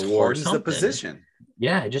gotta go to war. It just hardens the position.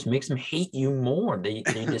 Yeah, it just makes them hate you more. They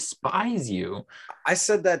despise you. I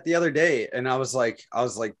said that the other day, and I was like,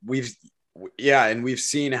 we've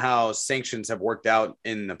seen how sanctions have worked out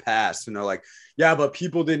in the past. And they're like, yeah, but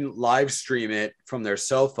people didn't live stream it from their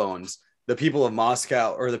cell phones. The people of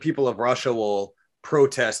Moscow or the people of Russia will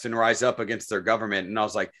protest and rise up against their government. And I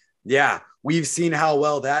was like, yeah, we've seen how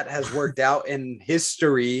well that has worked out in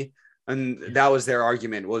history. And that was their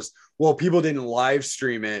argument, was, well, people didn't live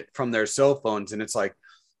stream it from their cell phones. And it's like,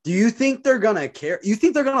 do you think they're going to care? You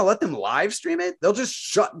think they're going to let them live stream it? They'll just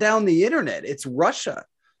shut down the internet. It's Russia.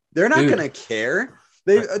 They're not going to care.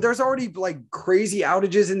 There's already like crazy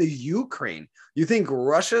outages in the Ukraine. You think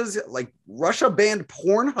Russia banned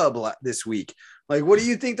Pornhub this week? Like, what do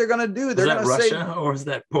you think they're gonna do? They're gonna say, Russia or is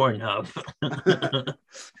that Pornhub?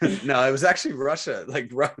 No, it was actually Russia.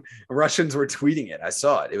 Like Russians were tweeting it. I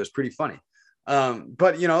saw it. It was pretty funny.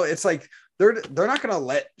 But you know, it's like they're not gonna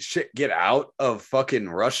let shit get out of fucking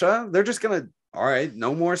Russia. They're just gonna, all right,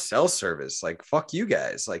 no more cell service. Like, fuck you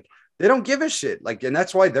guys. Like, they don't give a shit. Like, and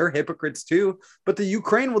that's why they're hypocrites too. But the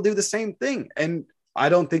Ukraine will do the same thing. And I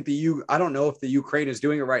don't think I don't know if the Ukraine is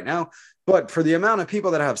doing it right now, but for the amount of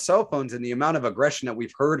people that have cell phones and the amount of aggression that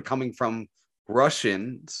we've heard coming from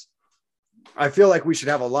Russians, I feel like we should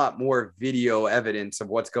have a lot more video evidence of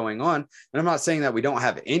what's going on. And I'm not saying that we don't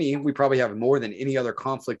have any. We probably have more than any other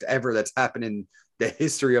conflict ever that's happened in the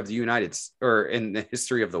history of the in the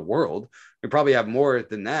history of the world. We probably have more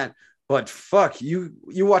than that. But fuck, you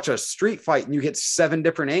watch a street fight and you get 7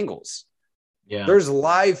 different angles. Yeah. There's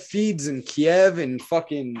live feeds in Kiev and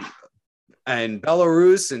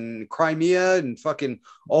Belarus and Crimea and fucking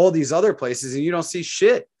all these other places, and you don't see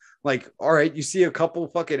shit. Like, all right, you see a couple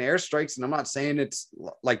fucking airstrikes, and I'm not saying it's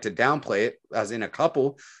like to downplay it as in a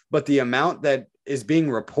couple, but the amount that is being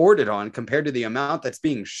reported on compared to the amount that's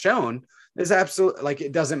being shown is absolutely, like,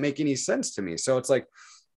 it doesn't make any sense to me. So it's like,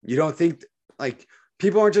 you don't think, like,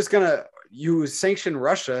 people aren't just gonna sanction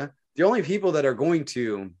Russia. The only people that are going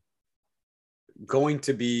to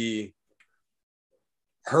be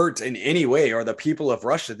hurt in any way are the people of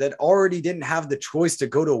Russia that already didn't have the choice to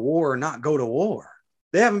go to war or not go to war.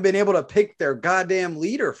 They haven't been able to pick their goddamn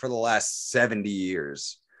leader for the last 70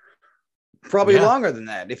 years. Probably longer than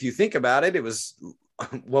that. If you think about it, it was,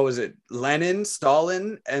 what was it? Lenin,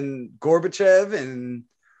 Stalin, and Gorbachev,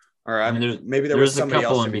 maybe there was somebody a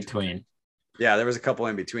couple else in between. Yeah, there was a couple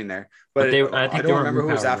in between there, but I don't remember who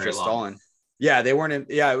was after Stalin. Yeah, they weren't in.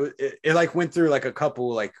 Yeah, it like went through like a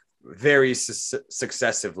couple, like very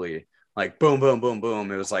successively, like boom, boom, boom,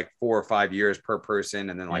 boom. It was like 4 or 5 years per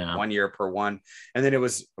person, and then like 1 year per one. And then it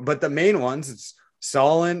was, but the main ones, it's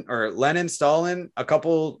Stalin or Lenin, Stalin, a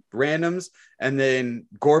couple randoms, and then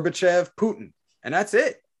Gorbachev, Putin, and that's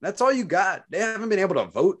it. That's all you got. They haven't been able to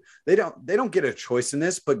vote. They don't get a choice in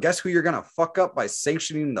this. But guess who you're gonna fuck up by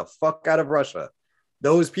sanctioning the fuck out of Russia?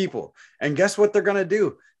 Those people. And guess what they're gonna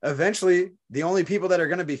do? Eventually, the only people that are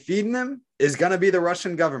going to be feeding them is going to be the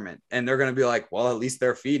Russian government. And they're going to be like, well, at least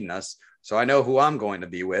they're feeding us, so I know who I'm going to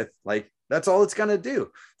be with. Like, that's all it's going to do.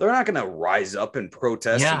 They're not going to rise up and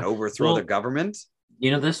protest and overthrow the government. You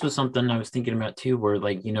know, this was something I was thinking about too, where,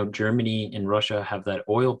 like, you know, Germany and Russia have that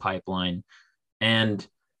oil pipeline, and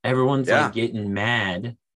everyone's like getting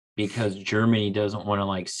mad because Germany doesn't want to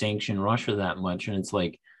like sanction Russia that much. And it's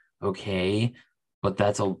like, okay, but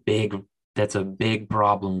that's a big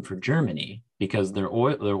problem for Germany, because their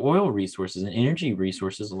oil resources and energy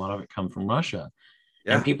resources, a lot of it come from Russia.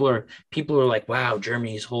 Yeah. And people are like, wow,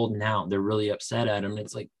 Germany's holding out. They're really upset at them. And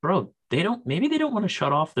it's like, bro, maybe they don't want to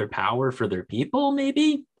shut off their power for their people.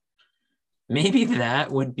 Maybe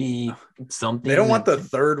that would be something. They don't want the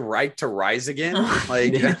Third Reich to rise again.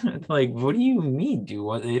 Like, like, what do you mean?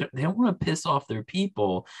 They don't want to piss off their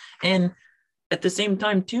people. And at the same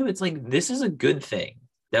time too, it's like, this is a good thing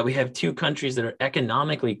that we have two countries that are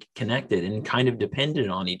economically connected and kind of dependent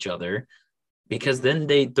on each other, because then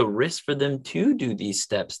the risk for them to do these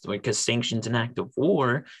steps, because sanctions an act of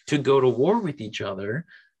war, to go to war with each other,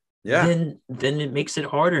 then it makes it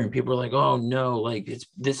harder. And people are like, oh no, like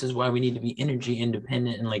this is why we need to be energy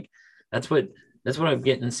independent. And like, that's what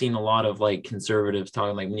I've seen a lot of like conservatives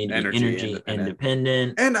talking, like we need to be energy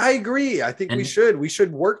independent. And I agree. I think we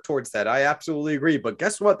should work towards that. I absolutely agree. But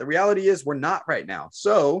guess what? The reality is we're not right now.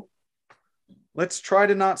 So let's try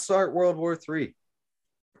to not start World War III.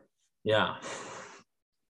 Yeah,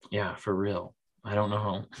 for real. I don't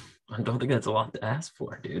know. I don't think that's a lot to ask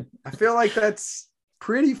for, dude. I feel like that's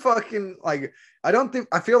pretty fucking, like, I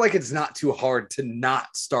feel like it's not too hard to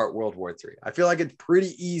not start World War III. I feel like it's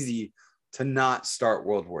pretty easy to not start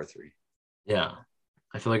World War III. Yeah.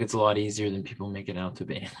 I feel like it's a lot easier than people make it out to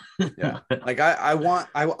be. Yeah. Like I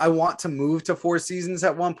want to move to 4 seasons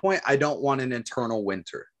at one point. I don't want an eternal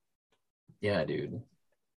winter. Yeah, dude.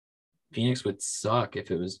 Phoenix would suck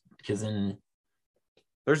if it was, because then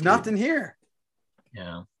there's nothing here.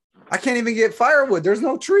 Yeah. I can't even get firewood. There's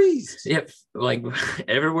no trees. Yep. Like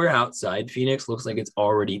everywhere outside, Phoenix looks like it's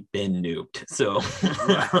already been nuked. So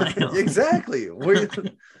exactly. We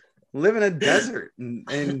live in a desert,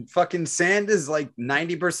 and fucking sand is like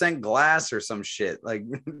 90% glass or some shit. Like,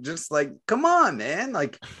 just like, come on, man.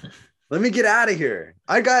 Like, let me get out of here.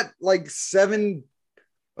 I got like 7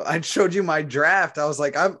 I showed you my draft. I was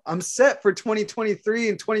like, I'm set for 2023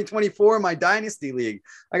 and 2024 in my dynasty league.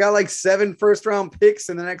 I got like 7 first-round picks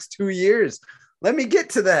in the next 2 years. Let me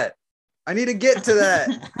get to that. I need to get to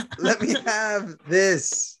that. Let me have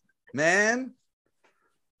this, man.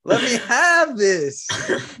 Let me have this.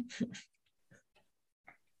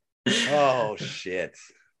 Oh, shit.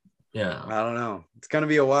 Yeah. I don't know. It's going to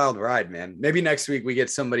be a wild ride, man. Maybe next week we get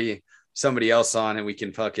somebody else on and we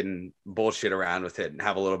can fucking bullshit around with it and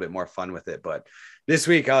have a little bit more fun with it. But this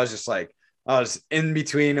week I was just like, I was in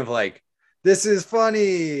between of like, this is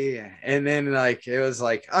funny. And then like, it was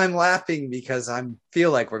like, I'm laughing because I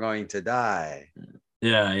feel like we're going to die.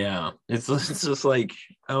 Yeah. It's just like,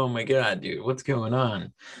 oh my God, dude, what's going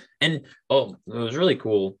on? And it was really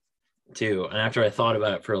cool too. And after I thought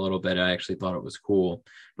about it for a little bit, I actually thought it was cool.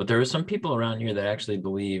 But there were some people around here that actually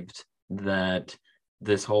believed that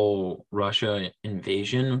this whole Russia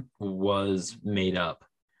invasion was made up,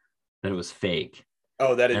 that it was fake.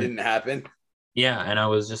 Oh, that it didn't happen? Yeah. And I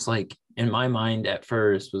was just like, in my mind at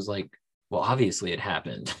first was like, well, obviously it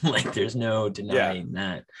happened. Like, there's no denying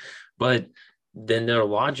that. But then their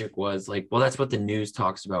logic was like, well, that's what the news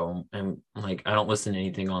talks about. And like, I don't listen to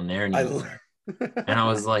anything on there anymore. And I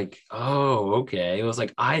was like, oh, okay. It was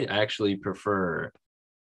like, I'd actually prefer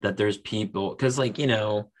that there's people, because like, you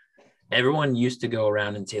know, everyone used to go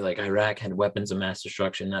around and say like Iraq had weapons of mass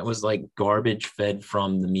destruction. That was like garbage fed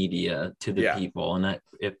from the media to the people, and that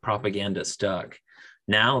if propaganda stuck.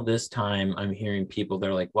 Now this time I'm hearing people,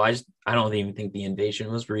 they're like, well, I don't even think the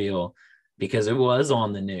invasion was real because it was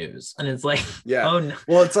on the news. And it's like, oh no.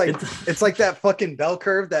 Well, it's like that fucking bell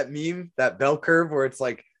curve, that meme, that bell curve where it's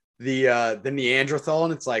like the Neanderthal,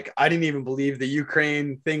 and it's like, I didn't even believe the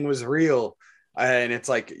Ukraine thing was real. And it's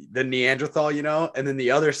like the Neanderthal, you know, and then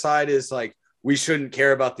the other side is like, we shouldn't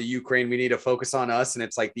care about the Ukraine. We need to focus on us. And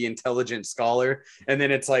it's like the intelligent scholar. And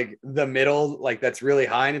then it's like the middle, like that's really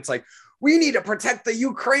high. And it's like, we need to protect the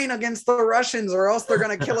Ukraine against the Russians or else they're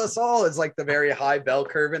going to kill us all. It's like the very high bell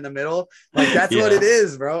curve in the middle. Like that's what it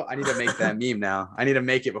is, bro. I need to make that meme now. I need to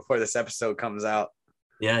make it before this episode comes out.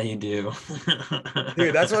 Yeah, you do.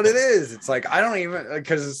 Dude, that's what it is. It's like, I don't even,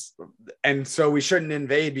 and so we shouldn't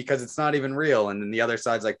invade because it's not even real. And then the other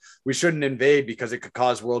side's like, we shouldn't invade because it could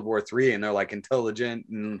cause World War III. And they're like intelligent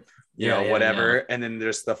and, you know, whatever. Yeah. And then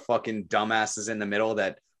there's the fucking dumbasses in the middle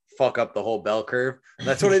that fuck up the whole bell curve.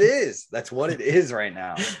 That's what it is. That's what it is right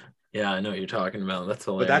now. Yeah, I know what you're talking about. That's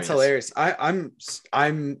hilarious. But that's hilarious.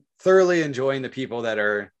 I'm thoroughly enjoying the people that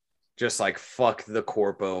are just like, fuck the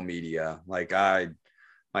corpo media.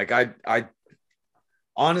 I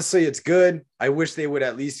honestly, it's good. I wish they would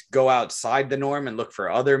at least go outside the norm and look for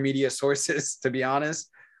other media sources, to be honest,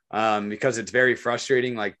 because it's very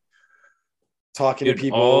frustrating, like talking to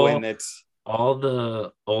people and it's all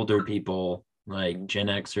the older people, like Gen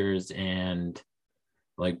Xers and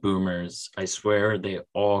like boomers. I swear they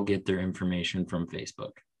all get their information from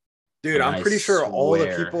Facebook. Dude, I'm pretty sure all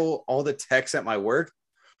the people, all the techs at my work,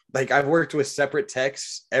 like I've worked with separate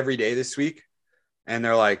techs every day this week. And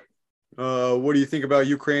they're like, what do you think about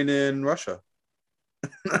Ukraine and Russia?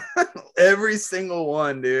 Every single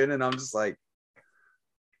one, dude. And I'm just like,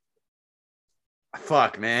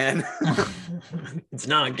 fuck, man. It's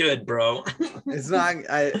not good, bro. It's not.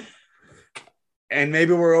 And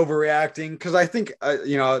maybe we're overreacting because I think,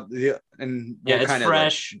 you know, it's kind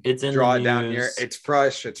fresh. Of it's in draw the it down here. It's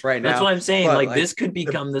fresh. It's right now. That's what I'm saying. Like this could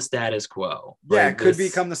become the status quo. Yeah, like it could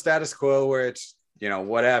become the status quo where it's, you know,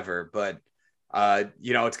 whatever. But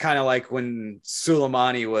you know, it's kind of like when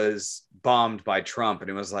Soleimani was bombed by Trump, and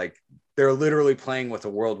it was like they're literally playing with a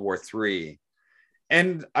World War III.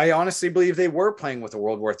 And I honestly believe they were playing with a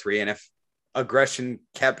World War III. And if aggression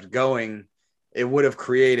kept going, it would have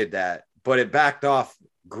created that. But it backed off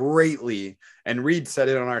greatly. And Reed said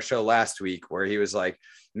it on our show last week, where he was like,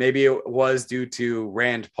 maybe it was due to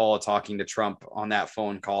Rand Paul talking to Trump on that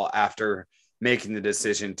phone call after making the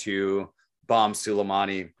decision to bomb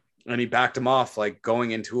Soleimani. And he backed him off, like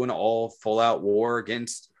going into an all full out war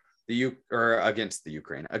against against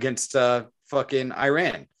fucking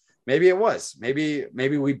Iran. Maybe it was, maybe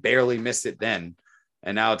we barely missed it then.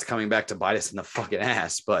 And now it's coming back to bite us in the fucking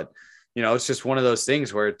ass. But, you know, it's just one of those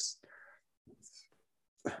things where it's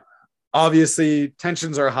obviously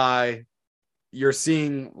tensions are high. You're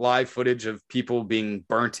seeing live footage of people being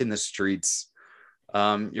burnt in the streets.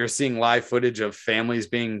 You're seeing live footage of families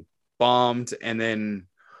being bombed, and then,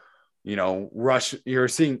 you know, you're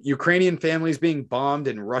seeing Ukrainian families being bombed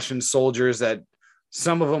and Russian soldiers that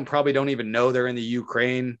some of them probably don't even know they're in the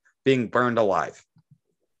Ukraine being burned alive.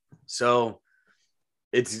 So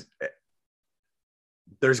there's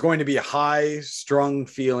going to be high strung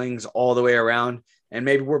feelings all the way around. and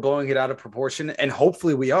maybe we're blowing it out of proportion, and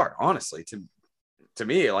hopefully we are, honestly, to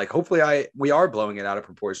me, like, hopefully we are blowing it out of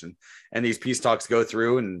proportion, and these peace talks go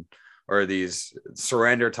through, or these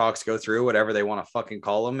surrender talks go through, whatever they want to fucking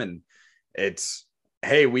call them. And it's,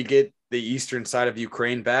 hey, we get the eastern side of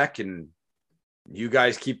Ukraine back, and you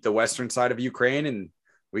guys keep the western side of Ukraine, and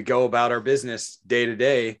we go about our business day to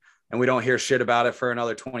day, and we don't hear shit about it for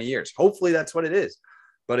another 20 years. Hopefully that's what it is.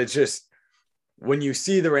 But it's just, when you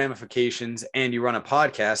see the ramifications and you run a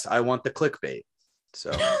podcast, I want the clickbait.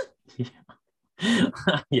 So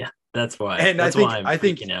yeah, that's why. And that's I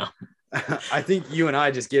think you and I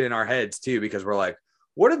just get in our heads too, because we're like,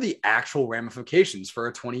 what are the actual ramifications for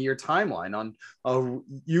a 20-year timeline on a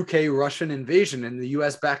UK Russian invasion, and the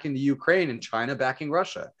US backing the Ukraine and China backing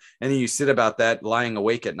Russia? And then you sit about that lying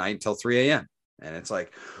awake at night until 3 a.m. And it's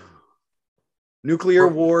like, nuclear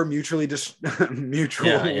war, mutually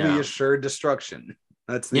assured destruction.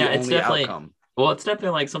 That's the only outcome. Well, it's definitely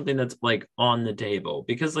like something that's like on the table,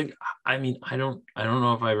 because like, I mean, I don't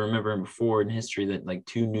know if I remember before in history that like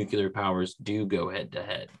two nuclear powers do go head to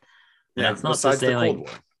head. And that's not to say like,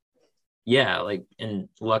 like, and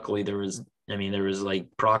luckily there was like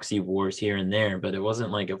proxy wars here and there, but it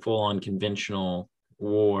wasn't like a full on conventional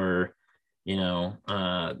war, and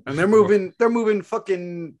they're moving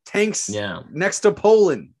fucking tanks next to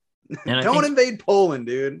Poland. And don't invade Poland,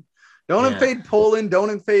 dude. Don't invade Poland. Don't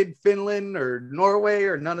invade Finland or Norway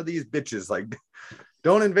or none of these bitches. Like,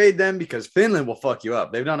 don't invade them, because Finland will fuck you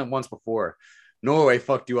up. They've done it once before. Norway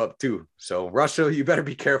fucked you up too. So Russia, you better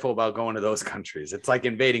be careful about going to those countries. It's like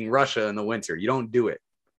invading Russia in the winter. You don't do it.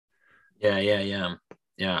 Yeah.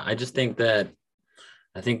 I just think I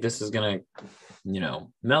think this is going to,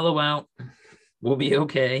 mellow out. We'll be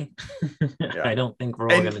okay. I don't think we're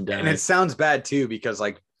all going to die. And it sounds bad too, because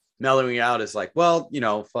like, mellowing out is like, well,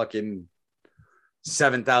 fucking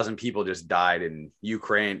 7,000 people just died in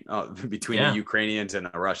Ukraine between the Ukrainians and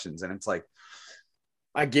the Russians. And it's like,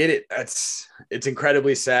 I get it. It's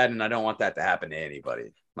incredibly sad. And I don't want that to happen to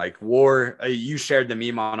anybody. Like, war, you shared the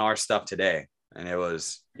meme on our stuff today, and it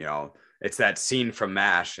was, it's that scene from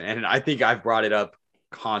MASH. And I think I've brought it up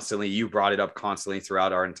constantly. You brought it up constantly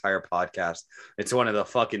throughout our entire podcast. It's one of the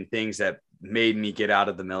fucking things that made me get out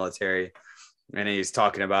of the military. And he's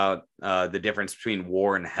talking about the difference between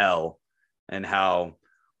war and hell, and how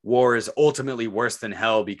war is ultimately worse than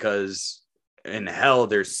hell, because in hell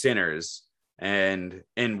there's sinners, and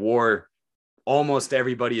in war almost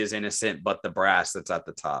everybody is innocent but the brass that's at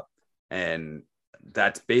the top. And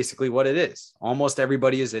that's basically what it is. Almost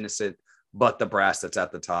everybody is innocent but the brass that's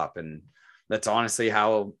at the top. And that's honestly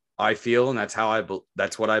how I feel, and that's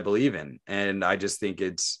that's what I believe in. And I just think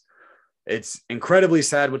it's incredibly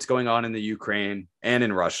sad what's going on in the Ukraine and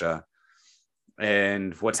in Russia,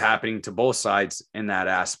 and what's happening to both sides in that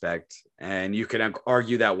aspect. And you can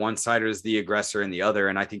argue that one side is the aggressor and the other.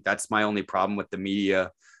 And I think that's my only problem with the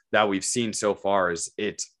media that we've seen so far, is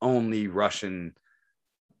it's only the Russians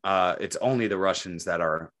that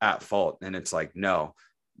are at fault. And it's like, no,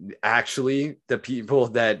 actually the people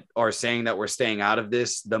that are saying that we're staying out of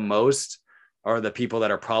this the most are the people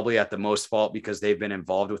that are probably at the most fault, because they've been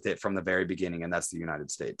involved with it from the very beginning, and that's the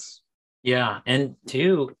United States. Yeah, and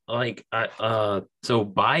two, like, so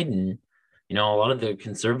Biden, a lot of the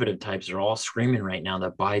conservative types are all screaming right now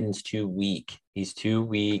that Biden's too weak. He's too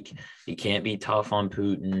weak. He can't be tough on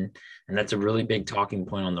Putin, and that's a really big talking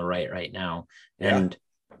point on the right now. Yeah. And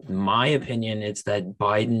my opinion, it's that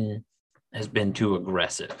Biden has been too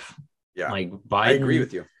aggressive. Yeah, like Biden, I agree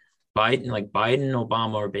with you. Biden and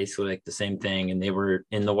Obama are basically like the same thing, and they were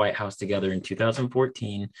in the White House together in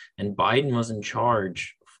 2014, and Biden was in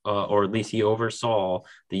charge, or at least he oversaw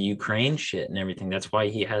the Ukraine shit and everything. That's why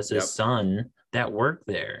he has his son that worked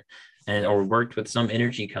there, or worked with some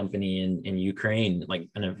energy company in Ukraine, like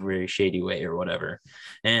in a very shady way or whatever.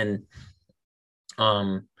 And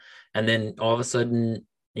then all of a sudden,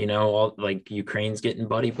 all like Ukraine's getting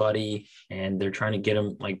buddy, and they're trying to get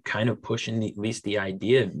them like kind of pushing at least the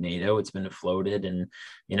idea of NATO. It's been floated, and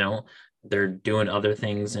they're doing other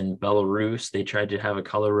things in Belarus. They tried to have a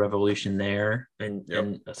color revolution there,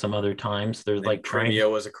 and some other times there's like Crimea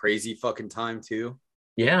was a crazy fucking time too.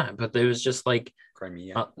 Yeah, but there was just like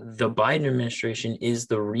Crimea. The Biden administration is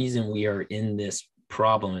the reason we are in this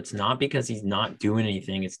problem. It's not because he's not doing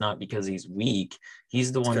anything. It's not because he's weak.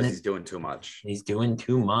 He's the one that he's doing too much. He's doing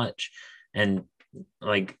too much. And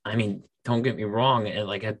like, I mean, don't get me wrong. And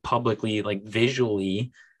like, publicly, like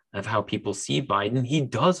visually of how people see Biden, he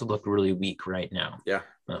does look really weak right now. Yeah.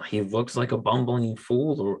 He looks like a bumbling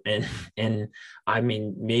fool, and I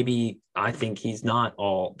mean, maybe I think he's not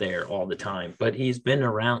all there all the time, but he's been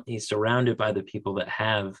around. He's surrounded by the people that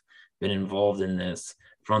have been involved in this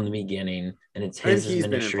from the beginning, and it's I think his he's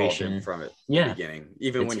been administration involved in from it yeah the beginning,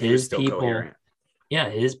 even it's when he was his still people. coherent. Yeah,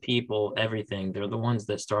 his people, everything. They're the ones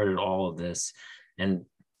that started all of this. And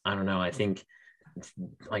I don't know, I think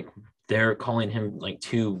like they're calling him like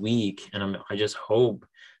too weak. And I just hope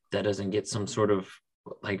that doesn't get some sort of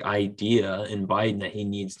like idea in Biden that he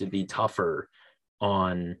needs to be tougher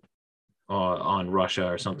on Russia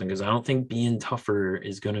or something. Because I don't think being tougher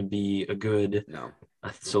is going to be a good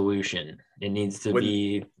solution. It needs to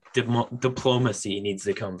be diplomacy needs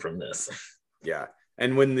to come from this. Yeah.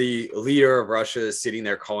 And when the leader of Russia is sitting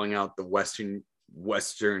there calling out the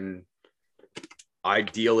Western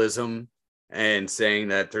idealism and saying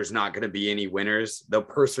that there's not going to be any winners, the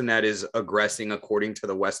person that is aggressing according to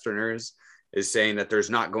the Westerners is saying that there's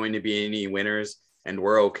not going to be any winners and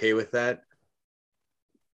we're okay with that.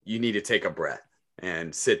 You need to take a breath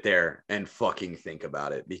and sit there and fucking think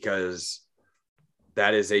about it, because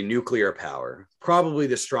that is a nuclear power, probably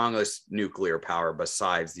the strongest nuclear power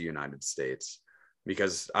besides the United States.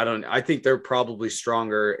 Because I think they're probably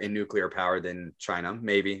stronger in nuclear power than China.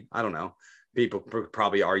 Maybe, I don't know. People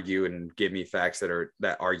probably argue and give me facts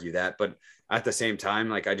that argue that, but at the same time,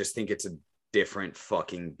 like, I just think it's a different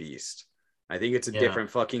fucking beast. I think it's a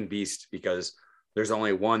different fucking beast because there's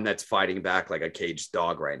only one that's fighting back like a caged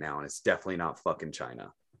dog right now, and it's definitely not fucking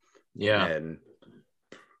China. Yeah, and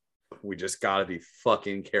we just gotta be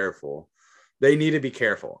fucking careful. They need to be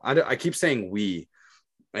careful. I keep saying we,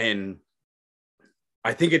 and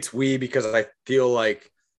I think it's we because I feel like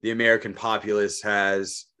the American populace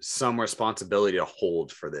has some responsibility to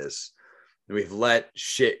hold for this. We've let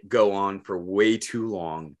shit go on for way too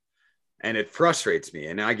long, and it frustrates me.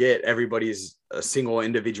 And I get everybody's a single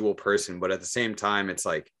individual person, but at the same time, it's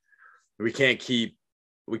like we can't keep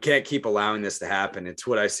allowing this to happen. It's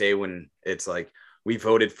what I say when it's like we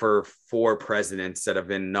voted for 4 presidents that have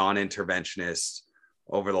been non-interventionists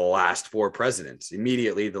over the last 4 presidents.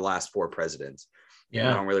 Immediately, the last 4 presidents. Yeah,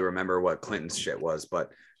 I don't really remember what Clinton's shit was,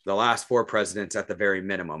 but the last 4 presidents at the very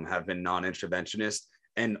minimum have been non-interventionist,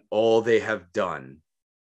 and all they have done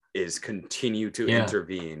is continue to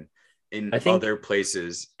intervene in other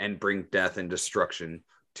places and bring death and destruction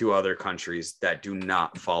to other countries that do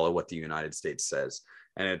not follow what the United States says.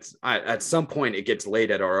 And it's at some point it gets laid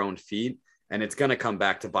at our own feet, and it's going to come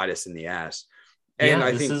back to bite us in the ass. And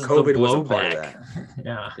I think COVID was a part of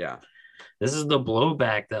that. Yeah. This is the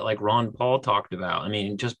blowback that like Ron Paul talked about. I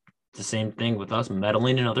mean, just the same thing with us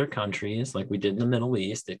meddling in other countries like we did in the Middle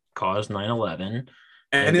East. It caused 9/11.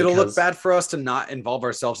 And it'll look bad for us to not involve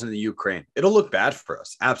ourselves in the Ukraine. It'll look bad for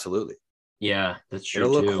us. Absolutely. Yeah, that's true.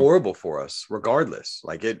 It'll look horrible for us regardless.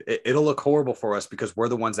 Like it'll look horrible for us because we're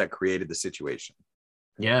the ones that created the situation.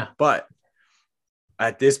 Yeah. But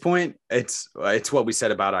at this point, it's what we said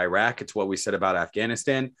about Iraq. It's what we said about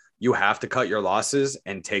Afghanistan. You have to cut your losses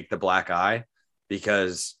and take the black eye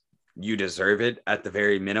because you deserve it at the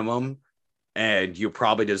very minimum. And you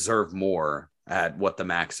probably deserve more at what the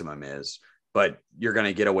maximum is, but you're going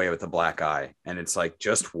to get away with the black eye. And it's like,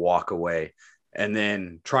 just walk away and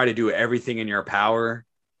then try to do everything in your power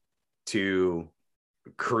to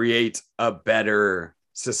create a better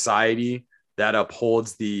society that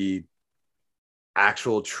upholds the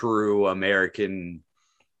actual true American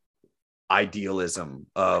idealism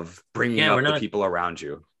of bringing up the people around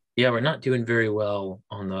you. Yeah, we're not doing very well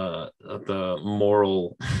on the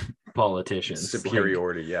moral politicians.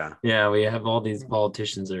 Superiority, Yeah, we have all these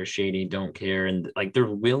politicians that are shady, don't care, and like they're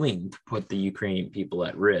willing to put the Ukrainian people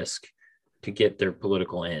at risk to get their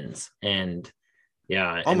political ends. And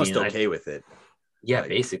almost okay with it. Yeah, like,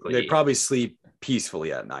 basically. They probably sleep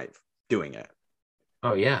peacefully at night doing it.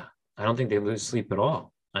 Oh, yeah. I don't think they lose sleep at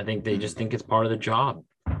all. I think they just think it's part of the job.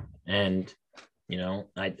 And,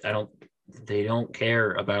 they don't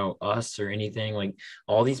care about us or anything. Like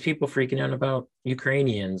all these people freaking out about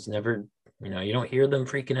Ukrainians never, you don't hear them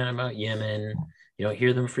freaking out about Yemen. You don't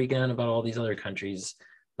hear them freaking out about all these other countries.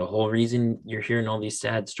 The whole reason you're hearing all these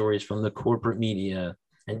sad stories from the corporate media.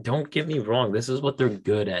 And don't get me wrong, this is what they're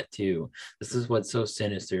good at too. This is what's so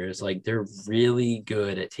sinister. It's like they're really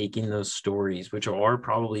good at taking those stories, which are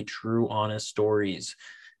probably true, honest stories,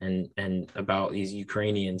 and about these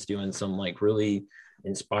Ukrainians doing some like really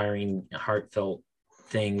inspiring, heartfelt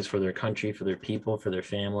things for their country, for their people, for their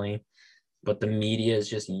family. But the media is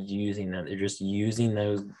just using that. They're just using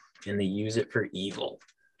those, and they use it for evil.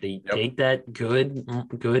 They take that good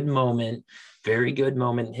moment, very good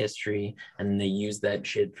moment in history, and they use that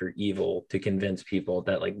shit for evil to convince people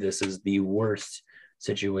that like this is the worst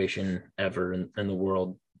situation ever in the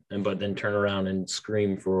world, but then turn around and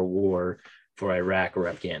scream for a war for Iraq or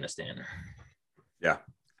Afghanistan. Yeah,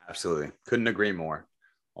 absolutely. Couldn't agree more.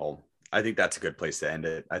 I think that's a good place to end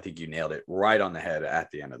it. I think you nailed it right on the head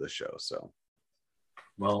at the end of the show. So,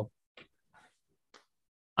 well,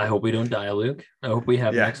 I hope we don't die, Luke. I hope we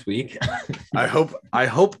have next week. I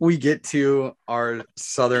hope we get to our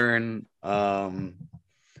southern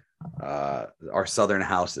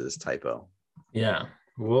houses typo. Yeah,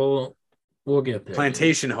 we'll get there.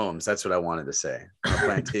 Plantation homes. That's what I wanted to say.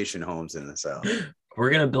 Plantation homes in the South. We're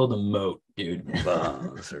gonna build a moat, dude.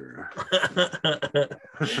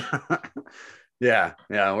 Yeah.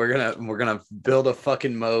 We're gonna build a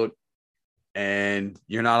fucking moat, and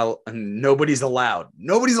nobody's allowed.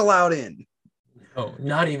 Nobody's allowed in. Oh,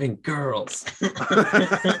 not even girls.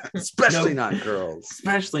 Especially not girls.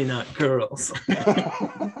 Especially not girls.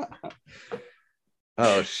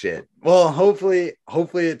 Oh shit. Well, hopefully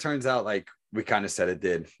it turns out like we kind of said it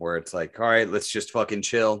did, where it's like, all right, let's just fucking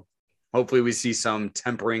chill. Hopefully we see some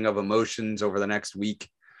tempering of emotions over the next week.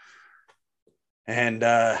 And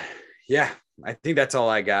yeah, I think that's all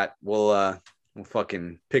I got. We'll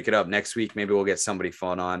fucking pick it up next week. Maybe we'll get somebody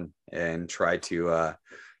fun on and try to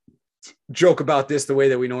joke about this the way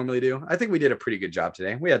that we normally do. I think we did a pretty good job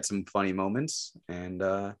today. We had some funny moments, and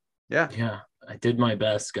yeah, I did my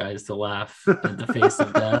best, guys, to laugh at the face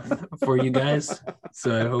of death for you guys.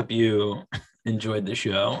 So I hope you enjoyed the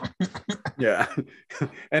show. Yeah,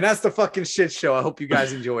 and that's the fucking shit show. I hope you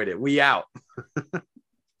guys enjoyed it. We out.